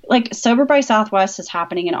 Like Sober by Southwest is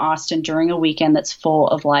happening in Austin during a weekend that's full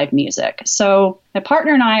of live music. So my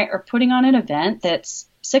partner and I are putting on an event that's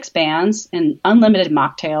 6 bands and unlimited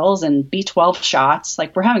mocktails and B12 shots.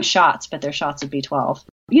 Like we're having shots, but they're shots of B12.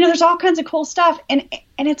 There's all kinds of cool stuff. And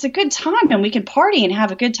it's a good time, and we can party and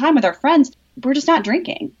have a good time with our friends. We're just not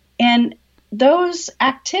drinking. And those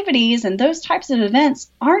activities and those types of events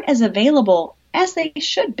aren't as available as they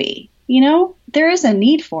should be. There is a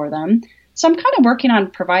need for them. So I'm kind of working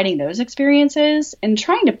on providing those experiences and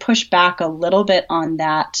trying to push back a little bit on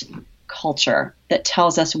that culture that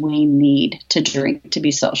tells us we need to drink to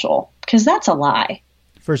be social, because that's a lie.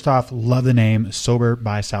 First off, love the name Sober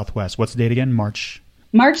by Southwest. What's the date again? March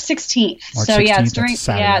 16th. So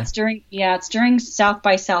 16th, it's during South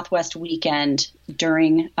by Southwest weekend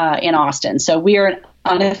in Austin. So we are an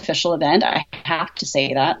unofficial event. I have to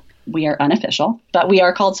say that. We are unofficial, but we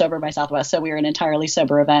are called Sober by Southwest. So we are an entirely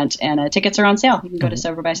sober event, and tickets are on sale. You can go to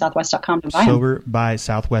soberbysouthwest.com to buy them.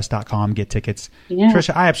 Soberbysouthwest.com, get tickets. Yeah.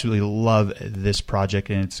 Tricia, I absolutely love this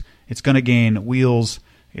project, and it's going to gain wheels.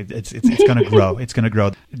 It's going to grow. It's going to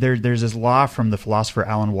grow. There's this law from the philosopher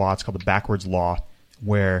Alan Watts called the backwards law,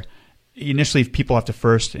 where initially people have to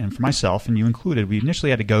first, and for myself and you included, we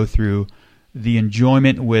initially had to go through the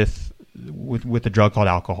enjoyment with the drug called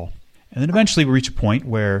alcohol. And then eventually we reach a point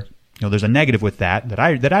where there's a negative with that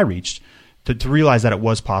I reached to realize that it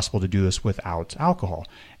was possible to do this without alcohol.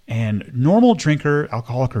 And normal drinker,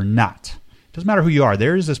 alcoholic or not, doesn't matter who you are,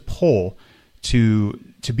 there is this pull to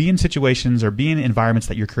be in situations or be in environments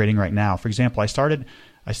that you're creating right now. For example, I started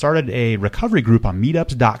a recovery group on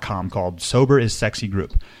meetups.com called Sober is Sexy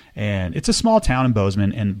Group. And it's a small town in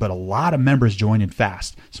Bozeman, but a lot of members joined in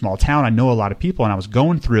fast. Small town, I know a lot of people, and I was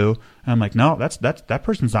going through, and I'm like, no, that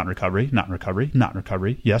person's not in recovery, not in recovery, not in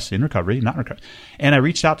recovery, yes, in recovery, not in recovery. And I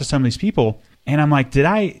reached out to some of these people, and I'm like, did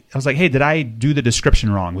I do the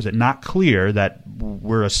description wrong? Was it not clear that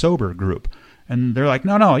we're a sober group? And they're like,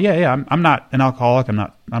 no, yeah, I'm not an alcoholic, I'm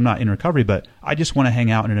not in recovery, but I just want to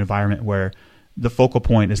hang out in an environment where the focal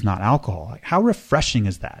point is not alcohol. Like, how refreshing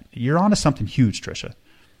is that? You're onto something huge, Tricia.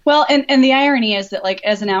 Well, and the irony is that,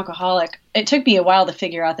 as an alcoholic, it took me a while to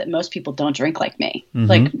figure out that most people don't drink like me.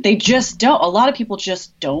 Mm-hmm. They just don't. A lot of people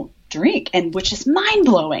just don't drink, and which is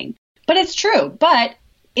mind-blowing. But it's true. But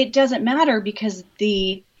it doesn't matter because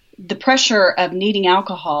the pressure of needing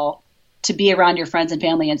alcohol to be around your friends and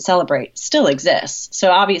family and celebrate still exists. So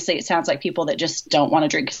obviously it sounds like people that just don't want to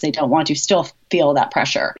drink because they don't want to still feel that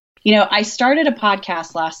pressure. I started a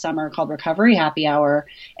podcast last summer called Recovery Happy Hour,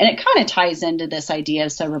 and it kind of ties into this idea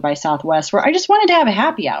of Sober by Southwest, where I just wanted to have a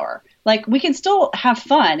happy hour. We can still have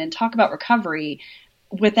fun and talk about recovery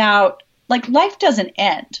without, life doesn't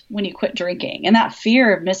end when you quit drinking. And that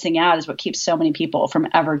fear of missing out is what keeps so many people from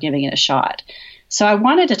ever giving it a shot. So I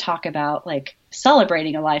wanted to talk about,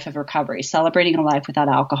 celebrating a life of recovery, celebrating a life without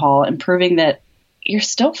alcohol, and proving that you're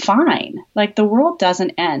still fine. Like the world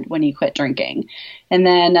doesn't end when you quit drinking. And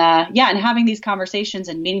then, and having these conversations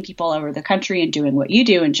and meeting people all over the country and doing what you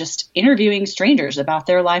do and just interviewing strangers about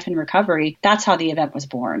their life in recovery. That's how the event was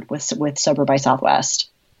born with Sober by Southwest.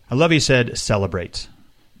 I love you said celebrate,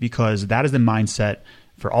 because that is the mindset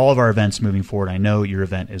for all of our events moving forward. I know your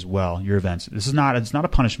event as well. Your events. It's not a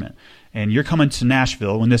punishment. And you're coming to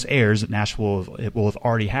Nashville. When this airs, Nashville, it will have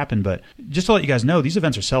already happened. But just to let you guys know, these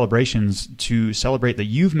events are celebrations to celebrate that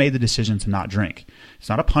you've made the decision to not drink. It's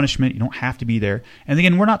not a punishment. You don't have to be there. And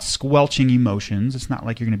again, we're not squelching emotions. It's not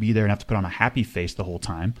like you're going to be there and have to put on a happy face the whole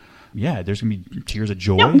time. Yeah, there's going to be tears of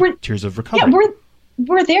joy, tears of recovery. Yeah,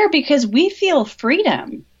 we're there because we feel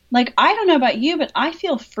freedom. Like, I don't know about you, but I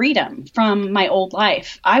feel freedom from my old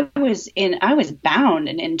life. I was bound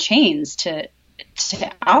and in chains to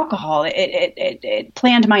alcohol. It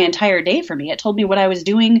planned my entire day for me. It told me what I was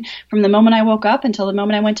doing from the moment I woke up until the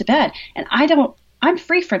moment I went to bed. And I'm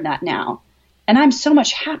free from that now. And I'm so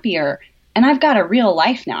much happier. And I've got a real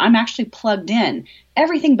life now. I'm actually plugged in.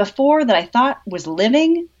 Everything before that I thought was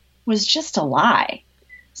living was just a lie.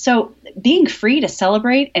 So being free to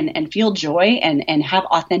celebrate and feel joy and have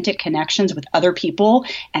authentic connections with other people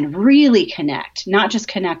and really connect, not just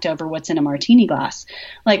connect over what's in a martini glass.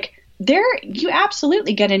 Like you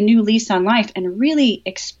absolutely get a new lease on life and really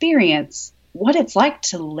experience what it's like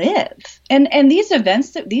to live. And these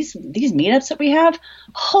events these meetups that we have,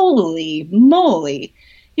 holy moly,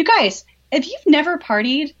 you guys, if you've never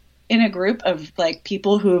partied in a group of like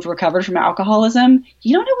people who have recovered from alcoholism,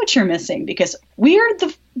 you don't know what you're missing, because we're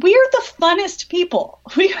the funnest people.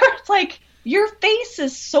 We are like, your face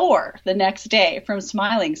is sore the next day from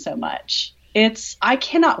smiling so much. I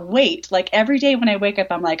cannot wait. Like every day when I wake up,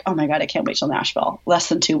 I'm like, oh my God, I can't wait till Nashville. Less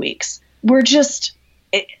than 2 weeks.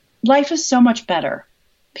 Life is so much better,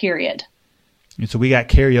 period. And so we got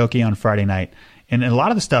karaoke on Friday night. And a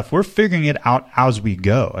lot of the stuff, we're figuring it out as we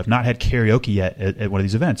go. I've not had karaoke yet at one of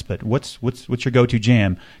these events, but what's your go-to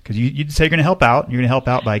jam? Because you say you're going to help out. You're going to help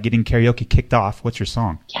out by getting karaoke kicked off. What's your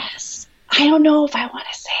song? Yes. I don't know if I want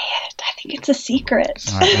to say it. I think it's a secret.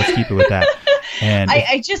 All right, let's keep it with that. And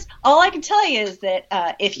all I can tell you is that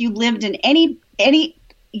if you lived in any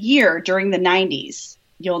year during the 90s,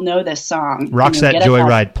 you'll know this song. Roxette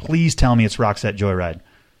Joyride. Please tell me it's Roxette Joyride.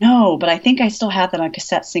 No, but I think I still have that on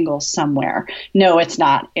cassette single somewhere. No, it's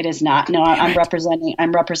not. It is not. No, I'm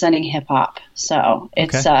representing hip hop. So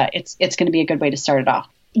it's going to be a good way to start it off.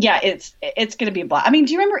 Yeah, it's going to be a blast. I mean,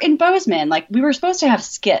 do you remember in Bozeman, like we were supposed to have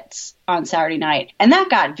skits on Saturday night, and that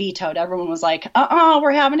got vetoed. Everyone was like,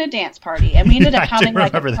 we're having a dance party. And we ended up having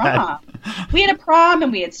like a prom. We had a prom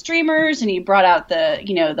and we had streamers, and he brought out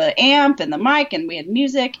the amp and the mic, and we had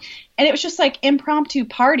music. And it was just like impromptu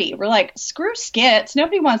party. We're like, screw skits.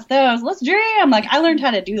 Nobody wants those. Let's jam. Like, I learned how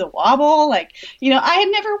to do the wobble. Like, I had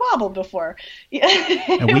never wobbled before.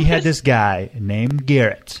 And we had this guy named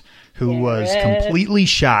Garrett who was completely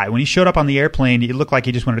shy. When he showed up on the airplane, it looked like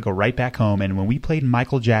he just wanted to go right back home. And when we played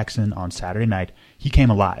Michael Jackson on Saturday night, he came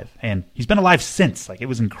alive. And he's been alive since. Like, it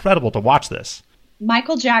was incredible to watch this.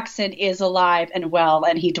 Michael Jackson is alive and well,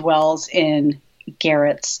 and he dwells in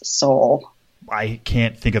Garrett's soul. I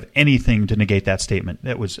can't think of anything to negate that statement.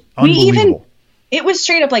 That was unbelievable. It was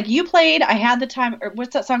straight up like you played. I had the time. Or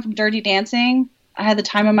what's that song from Dirty Dancing? I had the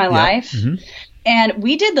time of my life. Mm-hmm. And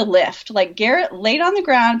we did the lift. Like Garrett laid on the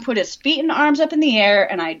ground, put his feet and arms up in the air,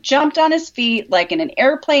 and I jumped on his feet like in an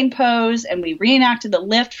airplane pose, and we reenacted the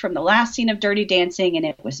lift from the last scene of Dirty Dancing, and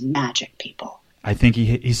it was magic, people. I think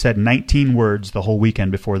he said 19 words the whole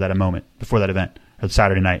weekend before that event, or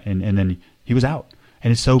Saturday night, and then he was out.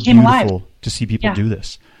 And it's so beautiful to see people do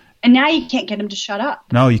this. And now you can't get him to shut up.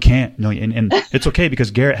 No, you can't. No, and it's okay because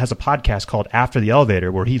Garrett has a podcast called After the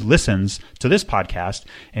Elevator where he listens to this podcast,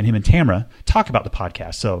 and him and Tamara talk about the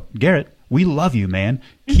podcast. So, Garrett, we love you, man.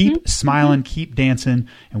 Keep smiling, keep dancing.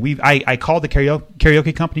 And I called the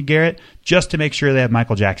karaoke company, Garrett, just to make sure they have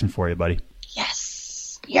Michael Jackson for you, buddy.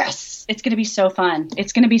 Yes. It's going to be so fun.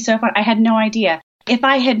 I had no idea. If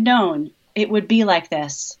I had known it would be like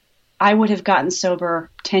this, I would have gotten sober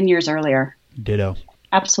 10 years earlier. Ditto.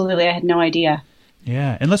 Absolutely. I had no idea.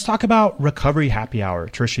 Yeah. And let's talk about Recovery Happy Hour.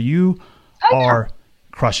 Tricia, you are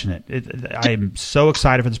crushing it. I'm so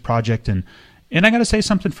excited for this project. And I got to say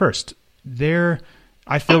something first.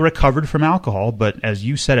 I feel recovered from alcohol, but as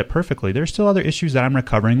you said it perfectly, there's still other issues that I'm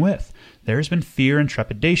recovering with. There's been fear and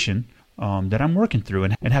trepidation that I'm working through.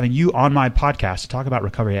 And having you on my podcast to talk about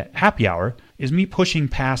Recovery Happy Hour is me pushing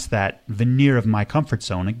past that veneer of my comfort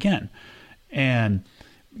zone again. And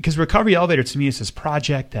because Recovery Elevator to me is this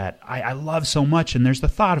project that I love so much. And there's the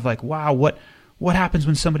thought of like, wow, what happens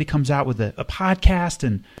when somebody comes out with a podcast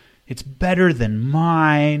and it's better than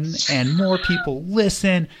mine and more people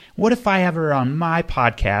listen. What if I have her on my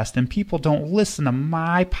podcast and people don't listen to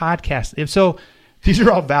my podcast? If so, these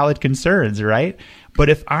are all valid concerns, right? But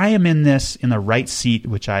if I am in the right seat,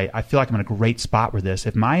 which I feel like I'm in a great spot with this,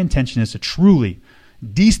 if my intention is to truly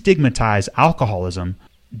destigmatize alcoholism,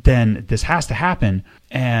 then this has to happen.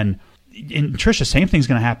 And in Tricia, same thing's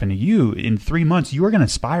going to happen to you. In 3 months, you are going to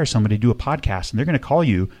inspire somebody to do a podcast, and they're going to call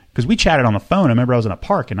you because we chatted on the phone. I remember I was in a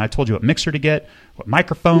park, and I told you what mixer to get, what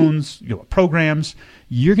microphones, what programs.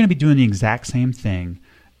 You're going to be doing the exact same thing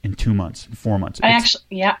in 2 months, 4 months.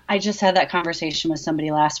 I just had that conversation with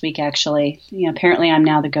somebody last week, actually. Apparently I'm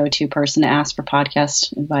now the go-to person to ask for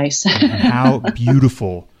podcast advice. And how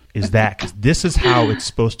beautiful is that? Because this is how it's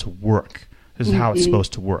supposed to work. This is how it's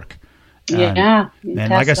supposed to work. Yeah. And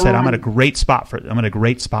like I said, I'm at a great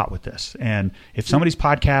spot with this. And if somebody's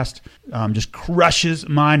podcast just crushes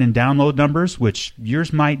mine in download numbers, which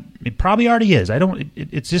yours it probably already is.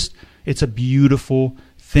 It's a beautiful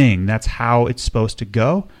thing. That's how it's supposed to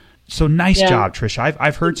go. So nice job, Tricia.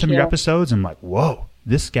 I've heard some of your episodes and I'm like, whoa,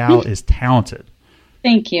 this gal is talented.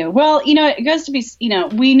 Thank you. Well, it goes to be,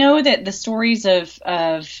 we know that the stories of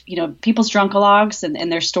people's drunkalogs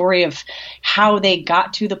and their story of how they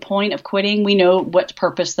got to the point of quitting, we know what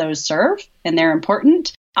purpose those serve and they're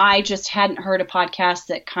important. I just hadn't heard a podcast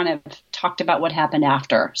that kind of talked about what happened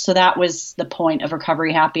after. So that was the point of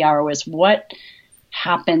Recovery Happy Hour, was what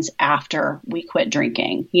happens after we quit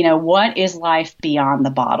drinking. What is life beyond the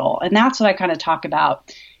bottle? And that's what I kind of talk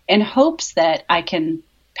about in hopes that I can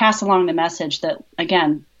pass along the message that,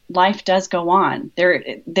 again, life does go on.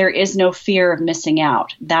 There is no fear of missing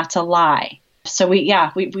out. That's a lie. So we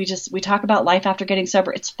talk about life after getting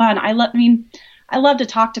sober. It's fun. I love to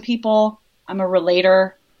talk to people. I'm a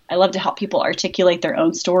relator. I love to help people articulate their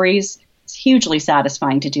own stories. It's hugely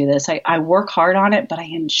satisfying to do this. I work hard on it, but I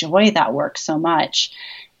enjoy that work so much.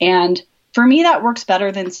 And for me, that works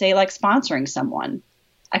better than, say, like sponsoring someone.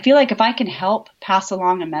 I feel like if I can help pass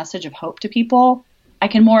along a message of hope to people, I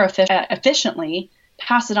can more efficiently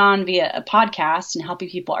pass it on via a podcast and helping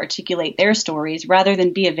people articulate their stories rather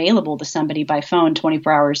than be available to somebody by phone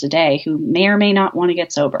 24 hours a day who may or may not want to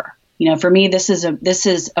get sober. For me, this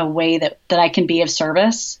is a way that I can be of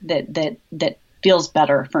service that feels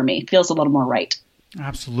better for me, feels a little more right.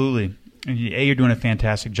 Absolutely. A, you're doing a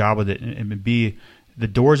fantastic job with it. And B, the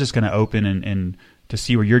doors it's going to open and to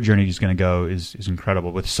see where your journey is going to go is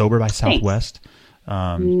incredible. With Sober by Southwest,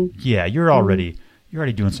 you're already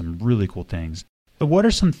doing some really cool things. But what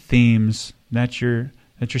are some themes that you're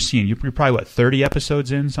seeing? You're probably 30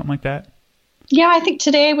 episodes in, something like that? Yeah, I think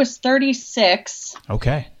today was 36.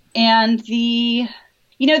 Okay. And the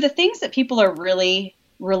things that people are really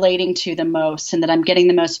relating to the most and that I'm getting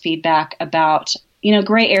the most feedback about,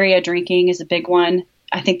 gray area drinking is a big one.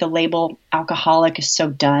 I think the label alcoholic is so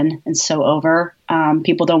done and so over.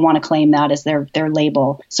 People don't want to claim that as their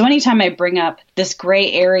label. So anytime I bring up this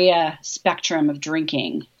gray area spectrum of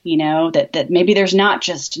drinking, that maybe there's not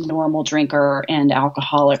just normal drinker and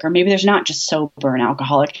alcoholic, or maybe there's not just sober and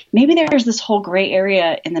alcoholic. Maybe there's this whole gray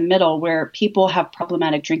area in the middle where people have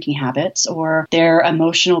problematic drinking habits, or they're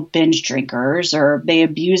emotional binge drinkers, or they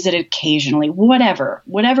abuse it occasionally, whatever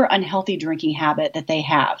unhealthy drinking habit that they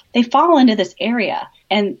have. They fall into this area.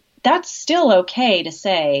 And that's still okay to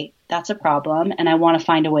say that's a problem, and I want to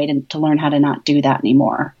find a way to learn how to not do that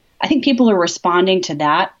anymore. I think people are responding to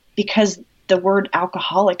that because the word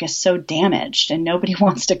alcoholic is so damaged and nobody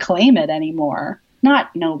wants to claim it anymore.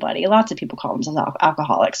 Not nobody. Lots of people call themselves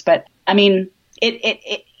alcoholics. But, I mean,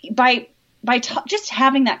 just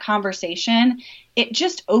having that conversation, it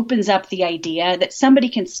just opens up the idea that somebody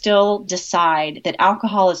can still decide that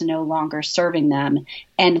alcohol is no longer serving them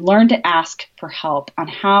and learn to ask for help on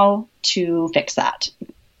how to fix that.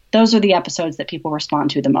 Those are the episodes that people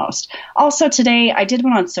respond to the most. Also today, I did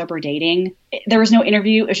one on sober dating. There was no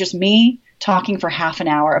interview. It was just me talking for half an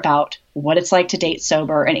hour about what it's like to date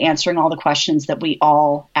sober and answering all the questions that we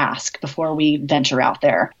all ask before we venture out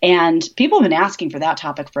there. And people have been asking for that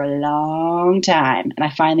topic for a long time. And I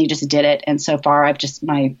finally just did it. And so far,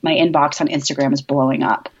 my inbox on Instagram is blowing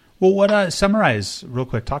up. Well, summarize real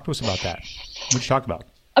quick. Talk to us about that. What did you talk about?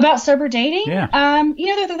 About sober dating? Yeah.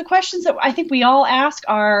 The questions that I think we all ask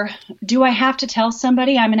are, do I have to tell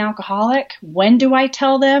somebody I'm an alcoholic? When do I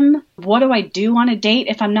tell them? What do I do on a date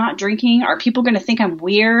if I'm not drinking? Are people going to think I'm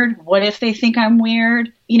weird? What if they think I'm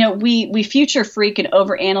weird? We future freak and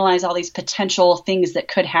overanalyze all these potential things that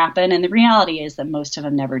could happen. And the reality is that most of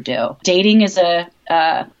them never do. Dating is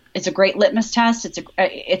it's a great litmus test.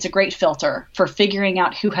 It's a great filter for figuring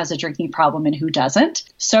out who has a drinking problem and who doesn't.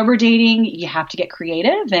 Sober dating, you have to get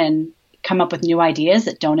creative and come up with new ideas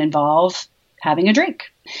that don't involve having a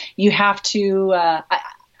drink. You have to,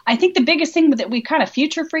 I think the biggest thing that we kind of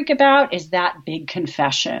future freak about is that big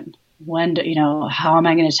confession. How am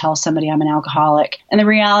I going to tell somebody I'm an alcoholic? And the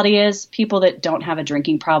reality is people that don't have a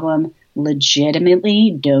drinking problem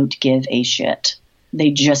legitimately don't give a shit.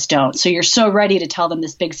 They just don't. So you're so ready to tell them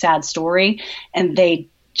this big sad story, and they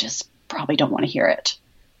just probably don't want to hear it.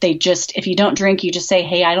 If you don't drink, you just say,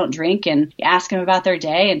 hey, I don't drink, and you ask them about their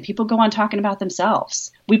day, and people go on talking about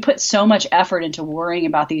themselves. We put so much effort into worrying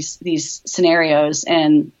about these scenarios,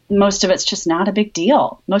 and most of it's just not a big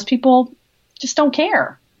deal. Most people just don't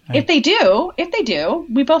care. Right. If they do,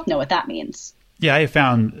 we both know what that means. Yeah, I have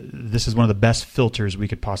found this is one of the best filters we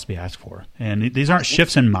could possibly ask for. And these aren't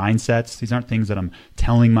shifts in mindsets. These aren't things that I'm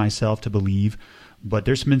telling myself to believe. But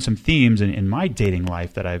there's been some themes in my dating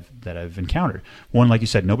life that I've encountered. One, like you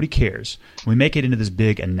said, nobody cares. We make it into this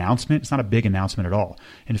big announcement. It's not a big announcement at all.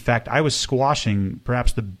 In fact, I was squashing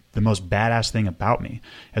perhaps the most badass thing about me.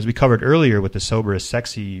 As we covered earlier with the Sober is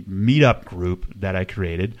Sexy meetup group that I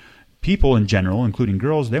created, people in general, including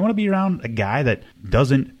girls, they want to be around a guy that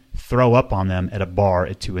doesn't throw up on them at a bar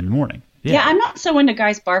at 2 a.m. Yeah, I'm not so into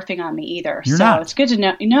guys barfing on me either. You're not? It's good to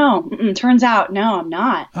know. No, turns out, no, I'm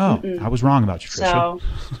not. Oh, I was wrong about you, Tricia.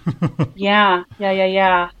 So, yeah.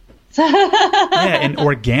 Yeah, and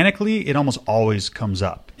organically, it almost always comes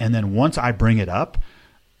up. And then once I bring it up,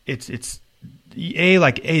 it's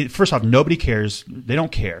first off, nobody cares. They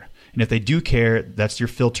don't care. And if they do care, that's your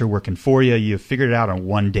filter working for you. You've figured it out on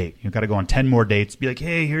one date. You've got to go on 10 more dates. Be like,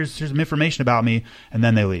 hey, here's some information about me. And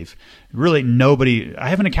then they leave. Really, I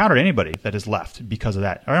haven't encountered anybody that has left because of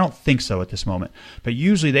that. Or I don't think so at this moment. But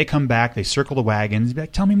usually they come back, they circle the wagons, be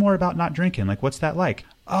like, tell me more about not drinking. Like, what's that like?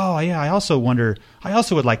 Oh, yeah, I also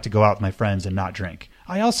would like to go out with my friends and not drink.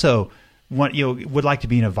 I also would like to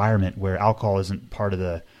be in an environment where alcohol isn't part of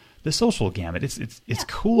the social gamut. It's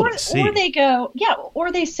cool to see.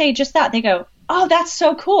 Or they say just that. They go, oh, that's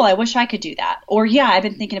so cool. I wish I could do that. Or yeah, I've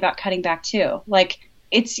been thinking about cutting back too. Like,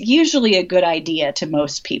 it's usually a good idea to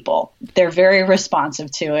most people. They're very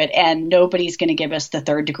responsive to it, and nobody's going to give us the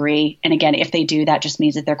third degree. And again, if they do, that just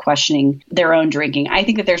means that they're questioning their own drinking. I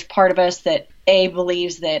think that there's part of us that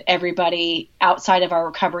believes that everybody outside of our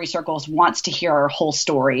recovery circles wants to hear our whole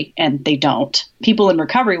story, and they don't. People in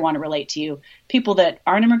recovery want to relate to you. People that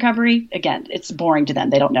aren't in recovery, again, it's boring to them.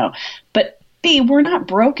 They don't know. But we're not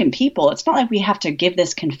broken people. It's not like we have to give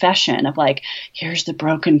this confession of like, here's the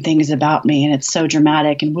broken things about me, and it's so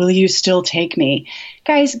dramatic, and will you still take me?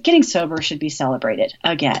 Guys, getting sober should be celebrated.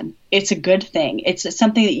 Again, it's a good thing. It's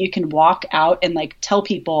something that you can walk out and like tell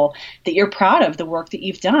people that you're proud of the work that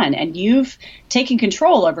you've done, and you've taken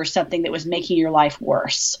control over something that was making your life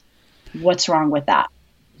worse. What's wrong with that?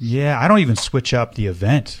 Yeah, I don't even switch up the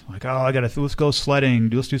event. Like, oh, let's go sledding.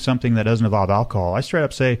 Let's do something that doesn't involve alcohol. I straight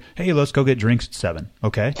up say, hey, let's go get drinks at 7.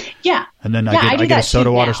 Okay. Yeah. And then I get a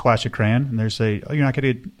soda water splash of crayon, and they say, oh, you're not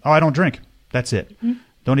going to. Oh, I don't drink. That's it.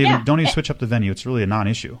 Mm-hmm. Don't even switch up the venue. It's really a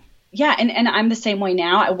non-issue. Yeah, and I'm the same way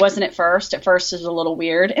now. I wasn't at first. At first, it was a little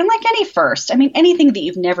weird. And like any first, I mean, anything that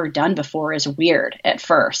you've never done before is weird at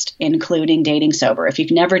first, including dating sober. If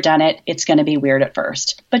you've never done it, it's going to be weird at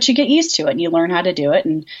first. But you get used to it, and you learn how to do it,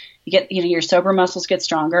 and you get, your sober muscles get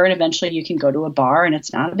stronger, and eventually you can go to a bar, and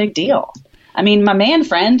it's not a big deal. I mean, my man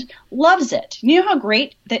friend loves it. You know how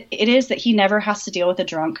great that it is that he never has to deal with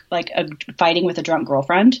fighting with a drunk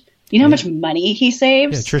girlfriend? You know how much money he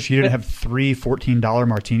saves? Yeah, Trish, you didn't have 3 $14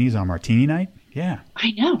 martinis on martini night? Yeah.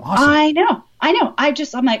 I know. Awesome. I know.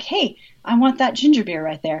 I'm like, hey, I want that ginger beer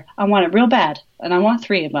right there. I want it real bad. And I want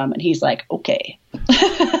 3 of them. And he's like, okay.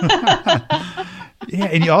 Yeah,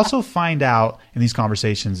 and you also find out in these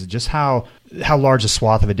conversations just how large a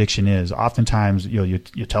swath of addiction is. Oftentimes, you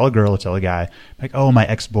tell a girl, tell a guy, like, oh, my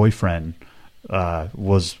ex-boyfriend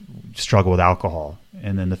was struggle with alcohol.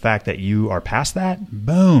 And then the fact that you are past that,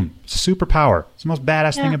 boom, superpower. It's the most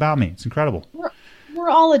badass thing about me. It's incredible. We're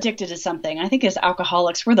all addicted to something. I think as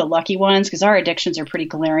alcoholics, we're the lucky ones because our addictions are pretty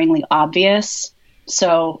glaringly obvious.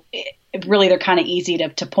 So really, they're kind of easy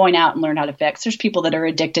to point out and learn how to fix. There's people that are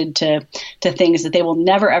addicted to things that they will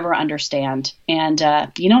never, ever understand. And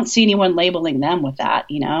you don't see anyone labeling them with that,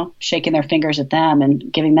 shaking their fingers at them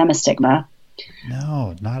and giving them a stigma.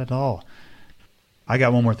 No, not at all. I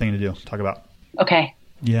got one more thing to do. Talk about. Okay.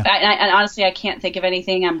 Yeah. And honestly, I can't think of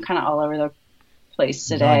anything. I'm kind of all over the place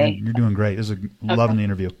today. No, you're doing great. This is loving the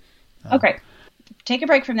interview. Okay. Take a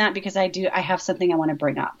break from that because I have something I want to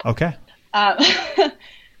bring up. Okay.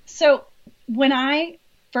 So when I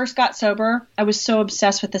first got sober, I was so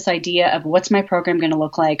obsessed with this idea of what's my program going to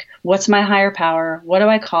look like? What's my higher power? What do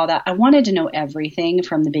I call that? I wanted to know everything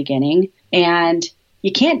from the beginning. And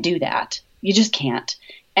You can't do that. You just can't.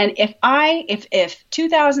 And if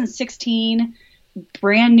 2016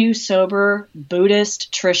 brand new sober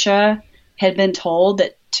Buddhist Tricia had been told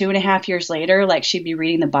that 2.5 years later, like she'd be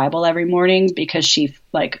reading the Bible every morning because she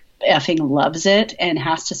like effing loves it and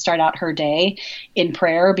has to start out her day in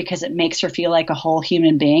prayer because it makes her feel like a whole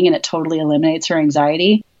human being and it totally eliminates her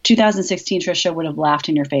anxiety. 2016 Tricia would have laughed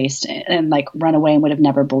in your face and like run away and would have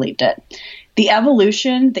never believed it. The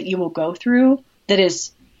evolution that you will go through that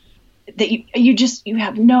you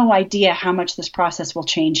have no idea how much this process will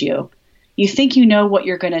change you. You think you know what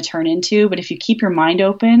you're going to turn into, but if you keep your mind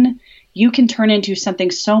open, you can turn into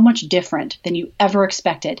something so much different than you ever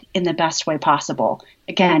expected in the best way possible.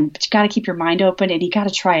 Again, but you got to keep your mind open and you got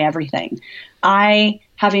to try everything. I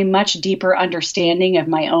have a much deeper understanding of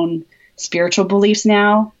my own spiritual beliefs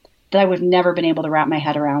now that I would have never been able to wrap my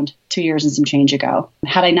head around 2 years and some change ago.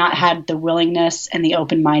 Had I not had the willingness and the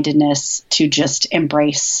open-mindedness to just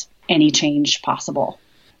embrace any change possible.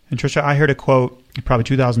 And Tricia, I heard a quote, probably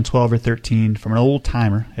 2012 or 13, from an old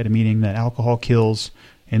timer at a meeting that alcohol kills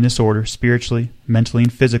in this order, spiritually, mentally,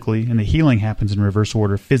 and physically, and the healing happens in reverse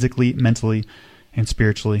order, physically, mentally, and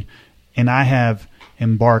spiritually. And I have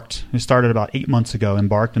embarked, it started about 8 months ago,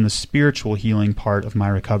 embarked in the spiritual healing part of my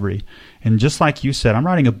recovery. And just like you said, I'm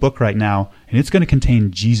writing a book right now, and it's going to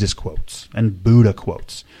contain Jesus quotes and Buddha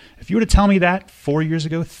quotes. If you were to tell me that 4 years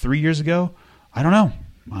ago, 3 years ago, I don't know.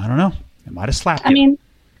 It might have slapped you. I mean,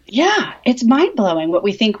 yeah, it's mind-blowing what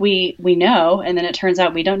we think we know, and then it turns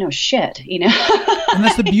out we don't know shit, you know? And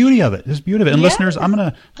that's the beauty of it. That's the beauty of it. And yes. Listeners, I'm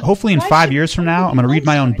going to, hopefully in 5 years from now, I'm going to read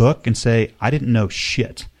my own book and say, I didn't know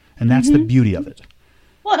shit. And that's the beauty of it.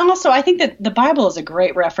 Well, and also I think that the Bible is a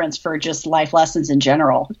great reference for just life lessons in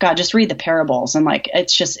general. God, just read the parables and like,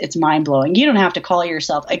 it's mind blowing. You don't have to call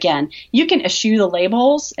yourself, again, you can eschew the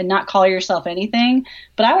labels and not call yourself anything,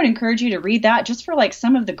 but I would encourage you to read that just for like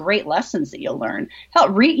some of the great lessons that you'll learn. Hell,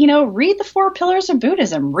 read the 4 pillars of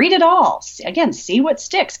Buddhism, read it all. Again, see what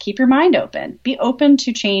sticks, keep your mind open, be open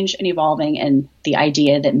to change and evolving and the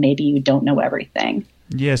idea that maybe you don't know everything.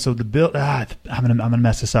 Yeah, so the build. I'm gonna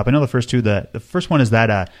mess this up. I know the first two. The first one is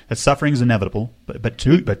that suffering is inevitable, but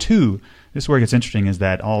two. This is where it gets interesting. Is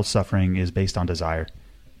that all suffering is based on desire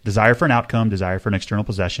for an outcome, desire for an external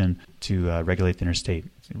possession to regulate the inner state.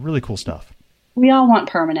 It's really cool stuff. We all want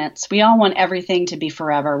permanence. We all want everything to be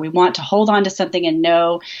forever. We want to hold on to something and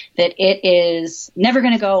know that it is never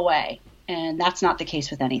going to go away, and that's not the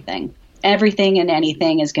case with anything. Everything and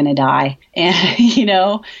anything is going to die.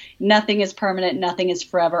 And, nothing is permanent. Nothing is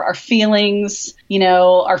forever. Our feelings,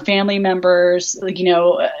 our family members,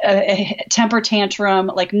 a temper tantrum,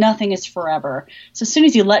 like nothing is forever. So as soon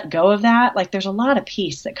as you let go of that, like there's a lot of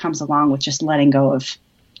peace that comes along with just letting go of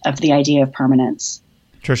the idea of permanence.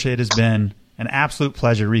 Tricia, it has been an absolute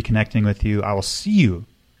pleasure reconnecting with you. I will see you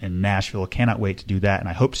in Nashville. Cannot wait to do that. And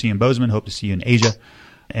I hope to see you in Bozeman. Hope to see you in Asia.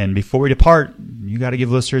 And before we depart, you got to give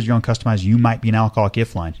listeners your own customized "You Might Be an Alcoholic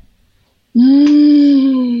If" line.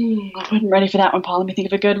 I wasn't ready for that one, Paul. Let me think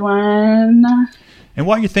of a good one. And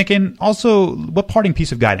while you're thinking, also, what parting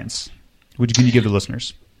piece of guidance can you give to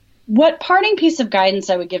listeners? What parting piece of guidance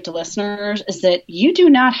I would give to listeners is that you do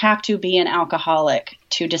not have to be an alcoholic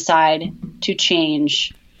to decide to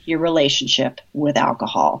change your relationship with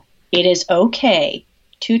alcohol. It is okay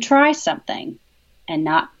to try something and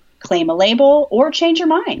not claim a label or change your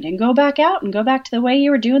mind and go back out and go back to the way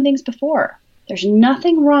you were doing things before. There's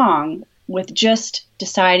nothing wrong with just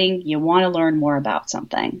deciding you want to learn more about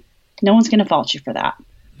something. No one's going to fault you for that.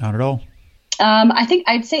 Not at all. I think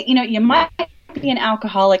I'd say, you might be an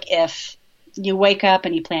alcoholic if you wake up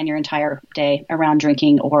and you plan your entire day around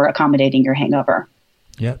drinking or accommodating your hangover.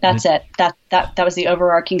 Yeah, that's it. That was the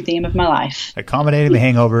overarching theme of my life. Accommodating the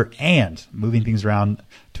hangover and moving things around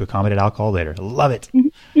to accommodate alcohol later. Love it.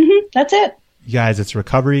 That's it. You guys, it's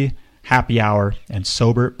Recovery Happy Hour and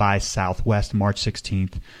Sober by Southwest, March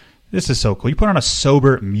 16th. This is so cool. You put on a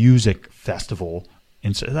sober music festival.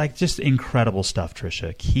 And so, just incredible stuff,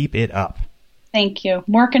 Tricia. Keep it up. Thank you.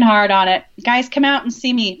 I'm working hard on it. Guys, come out and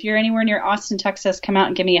see me. If you're anywhere near Austin, Texas, come out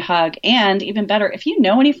and give me a hug. And even better, if you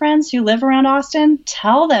know any friends who live around Austin,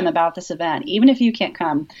 tell them about this event. Even if you can't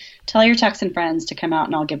come, tell your Texan friends to come out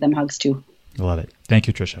and I'll give them hugs too. I love it. Thank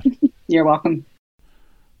you, Tricia. You're welcome.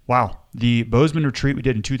 Wow. The Bozeman retreat we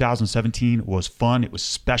did in 2017 was fun. It was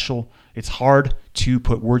special. It's hard to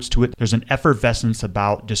put words to it. There's an effervescence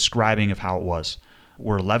about describing of how it was.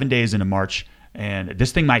 We're 11 days into March, and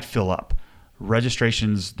this thing might fill up.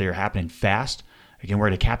 Registrations, they're happening fast. Again, we're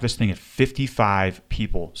going to cap this thing at 55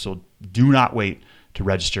 people, so do not wait to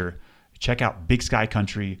register. Check out Big Sky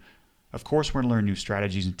Country. Of course, we're going to learn new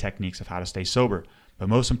strategies and techniques of how to stay sober. But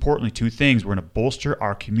most importantly, two things. We're going to bolster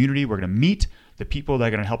our community. We're going to meet the people that are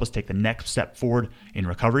going to help us take the next step forward in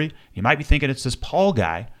recovery. You might be thinking it's this Paul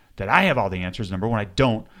guy that I have all the answers. Number one, I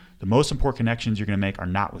don't. The most important connections you're going to make are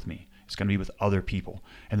not with me. It's going to be with other people.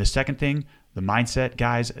 And the second thing, the mindset,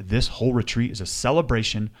 guys, this whole retreat is a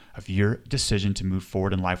celebration of your decision to move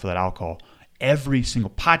forward in life without alcohol. Every single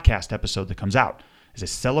podcast episode that comes out is a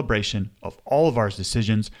celebration of all of our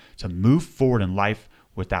decisions to move forward in life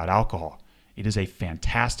without alcohol. It is a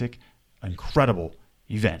fantastic, incredible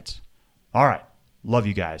event. All right. Love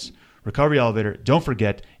you guys. Recovery Elevator. Don't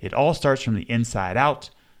forget, it all starts from the inside out.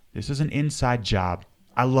 This is an inside job.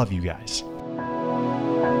 I love you guys.